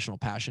professional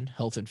passion,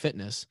 health and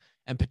fitness,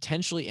 and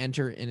potentially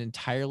enter an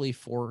entirely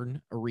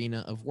foreign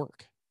arena of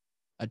work,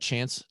 a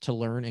chance to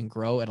learn and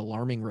grow at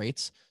alarming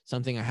rates,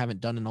 something I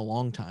haven't done in a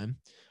long time,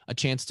 a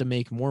chance to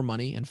make more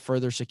money and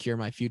further secure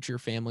my future,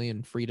 family,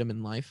 and freedom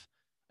in life,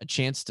 a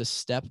chance to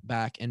step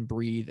back and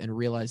breathe and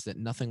realize that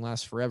nothing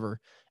lasts forever,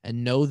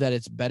 and know that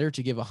it's better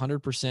to give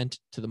 100%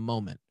 to the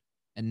moment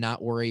and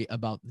not worry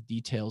about the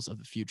details of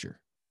the future.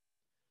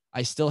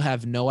 I still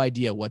have no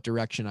idea what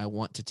direction I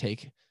want to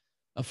take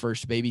a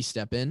first baby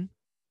step in,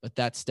 but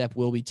that step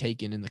will be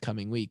taken in the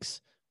coming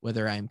weeks,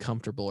 whether I am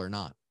comfortable or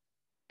not.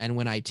 And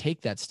when I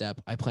take that step,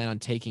 I plan on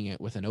taking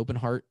it with an open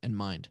heart and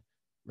mind,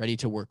 ready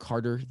to work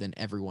harder than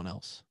everyone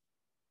else.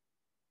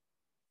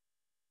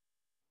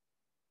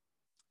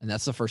 And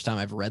that's the first time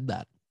I've read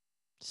that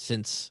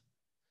since,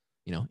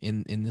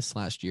 in this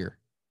last year.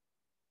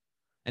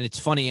 And it's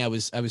funny, I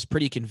was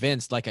pretty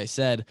convinced, like I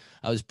said,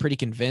 I was pretty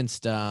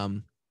convinced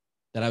that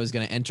I was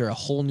going to enter a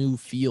whole new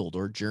field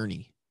or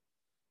journey,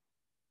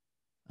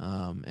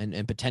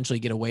 and potentially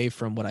get away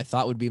from what I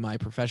thought would be my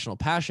professional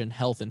passion,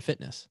 health and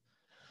fitness.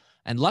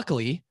 And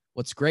luckily,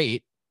 what's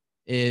great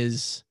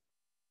is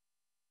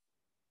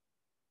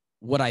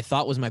what I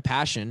thought was my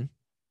passion,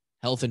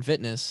 health and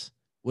fitness,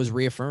 was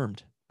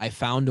reaffirmed. I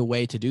found a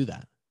way to do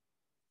that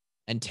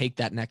and take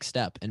that next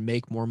step and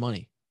make more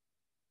money.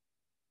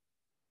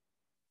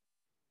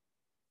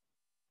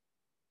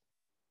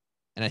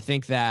 And I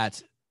think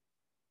that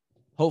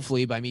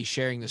hopefully by me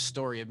sharing the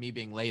story of me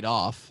being laid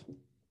off,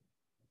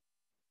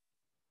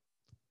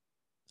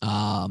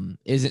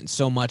 isn't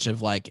so much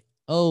of like,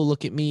 oh,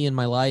 look at me and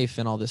my life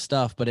and all this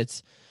stuff,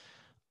 but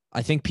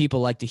I think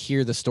people like to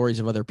hear the stories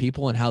of other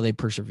people and how they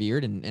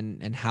persevered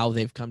and how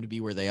they've come to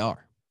be where they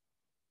are.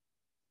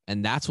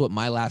 And that's what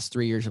my last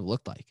 3 years have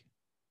looked like.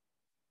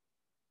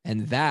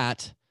 And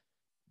that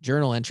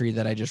journal entry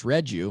that I just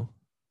read you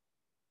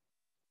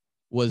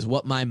was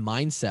what my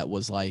mindset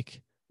was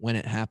like when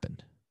it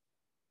happened.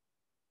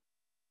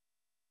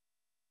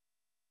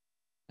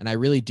 And I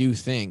really do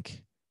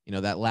think,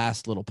 that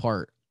last little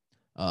part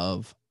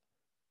of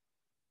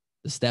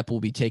the step will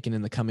be taken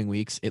in the coming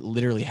weeks. It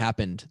literally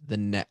happened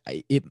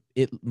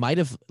it might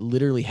have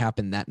literally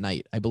happened that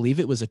night. I believe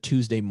it was a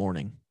Tuesday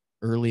morning,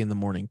 early in the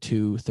morning,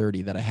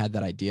 2:30, that I had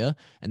that idea.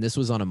 And this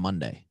was on a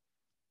Monday.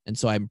 And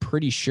so I'm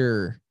pretty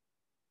sure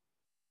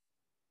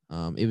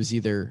it was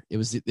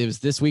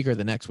this week or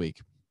the next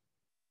week.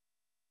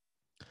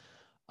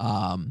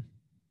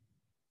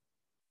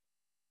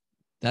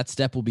 That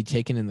step will be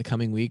taken in the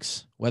coming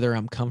weeks, whether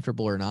I'm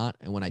comfortable or not.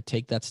 And when I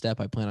take that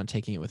step, I plan on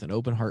taking it with an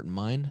open heart and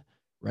mind,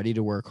 ready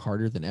to work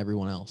harder than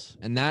everyone else.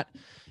 And that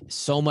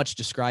so much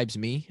describes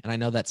me. And I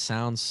know that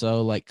sounds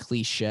so like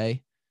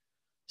cliche,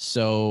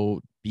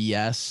 so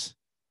BS,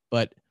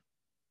 but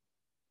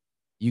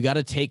you got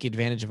to take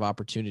advantage of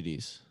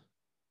opportunities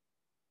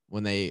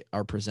when they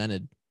are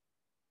presented.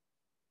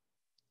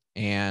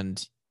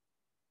 And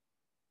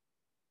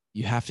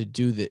you have to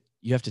do that.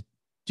 You have to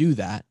do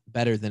that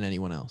better than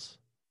anyone else.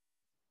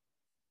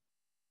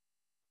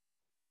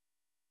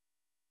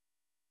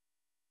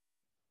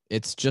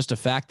 It's just a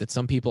fact that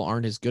some people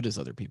aren't as good as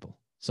other people.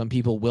 Some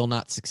people will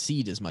not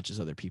succeed as much as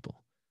other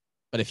people.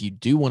 But if you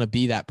do want to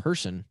be that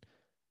person,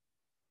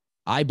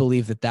 I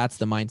believe that that's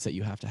the mindset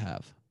you have to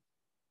have.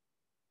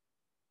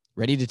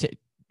 Ready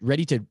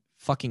to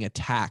fucking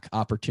attack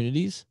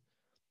opportunities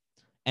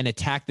and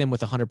attack them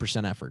with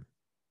 100% effort.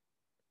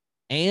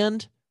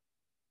 And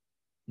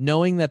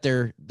knowing that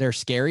they're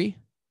scary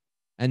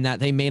and that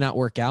they may not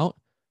work out,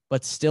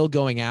 but still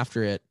going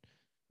after it,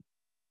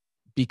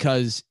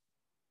 because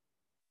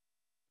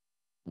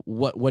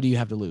what do you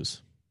have to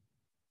lose?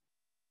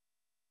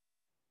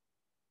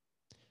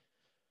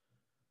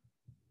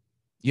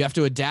 You have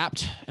to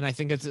adapt, and I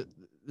think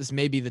this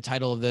may be the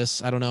title of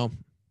this. I don't know.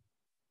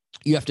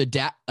 You have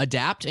to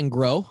adapt and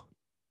grow,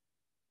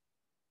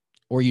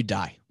 or you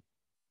die.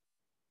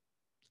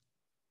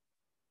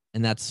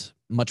 And that's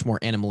much more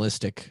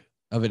animalistic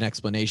of an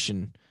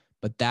explanation,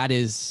 but that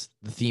is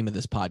the theme of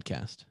this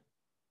podcast.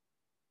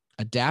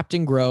 Adapt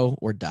and grow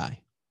or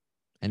die.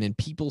 And in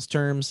people's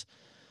terms,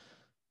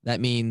 that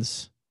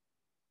means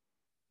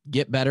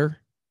get better,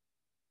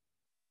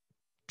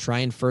 try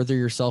and further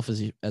yourself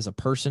as a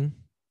person,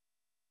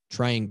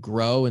 try and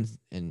grow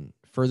and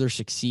further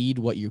succeed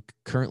what you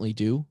currently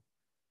do,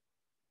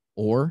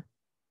 or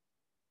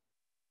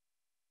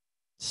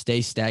stay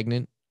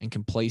stagnant and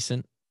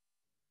complacent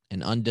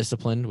and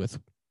undisciplined with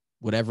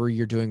whatever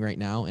you're doing right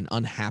now and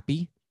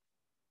unhappy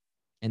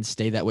and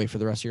stay that way for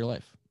the rest of your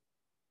life.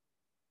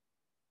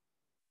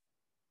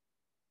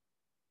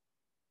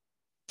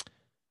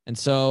 And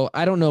so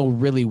I don't know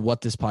really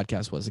what this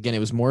podcast was. Again, it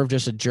was more of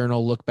just a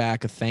journal look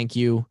back, a thank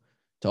you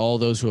to all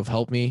those who have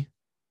helped me.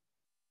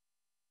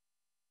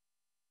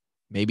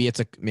 Maybe it's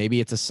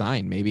a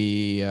sign.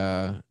 Maybe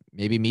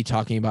me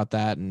talking about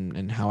that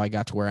and how I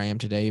got to where I am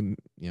today,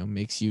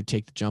 makes you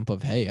take the jump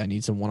of, hey, I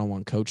need some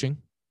one-on-one coaching.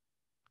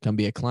 Come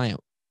be a client.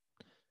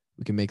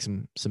 We can make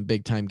some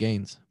big time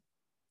gains.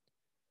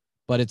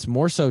 But it's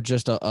more so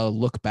just a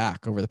look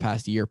back over the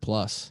past year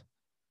plus,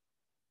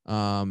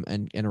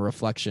 and a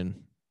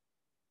reflection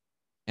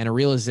and a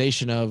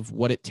realization of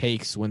what it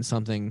takes when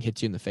something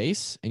hits you in the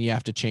face and you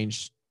have to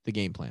change the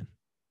game plan.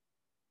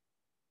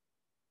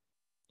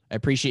 I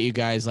appreciate you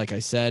guys. Like I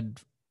said,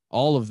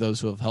 all of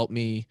those who have helped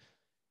me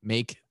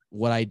make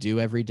what I do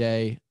every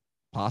day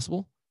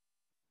possible.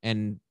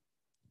 And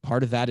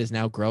part of that is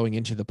now growing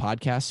into the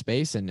podcast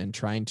space and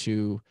trying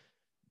to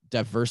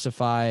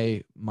diversify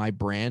my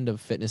brand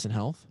of fitness and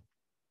health.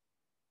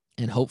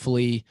 And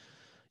hopefully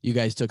you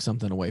guys took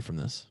something away from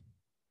this.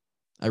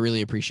 I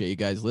really appreciate you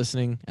guys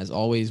listening. As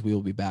always, we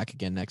will be back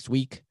again next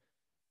week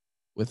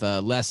with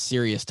a less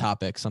serious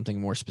topic,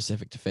 something more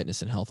specific to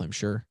fitness and health, I'm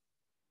sure.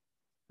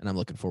 And I'm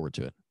looking forward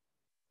to it.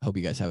 I hope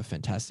you guys have a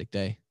fantastic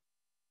day.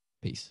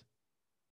 Peace.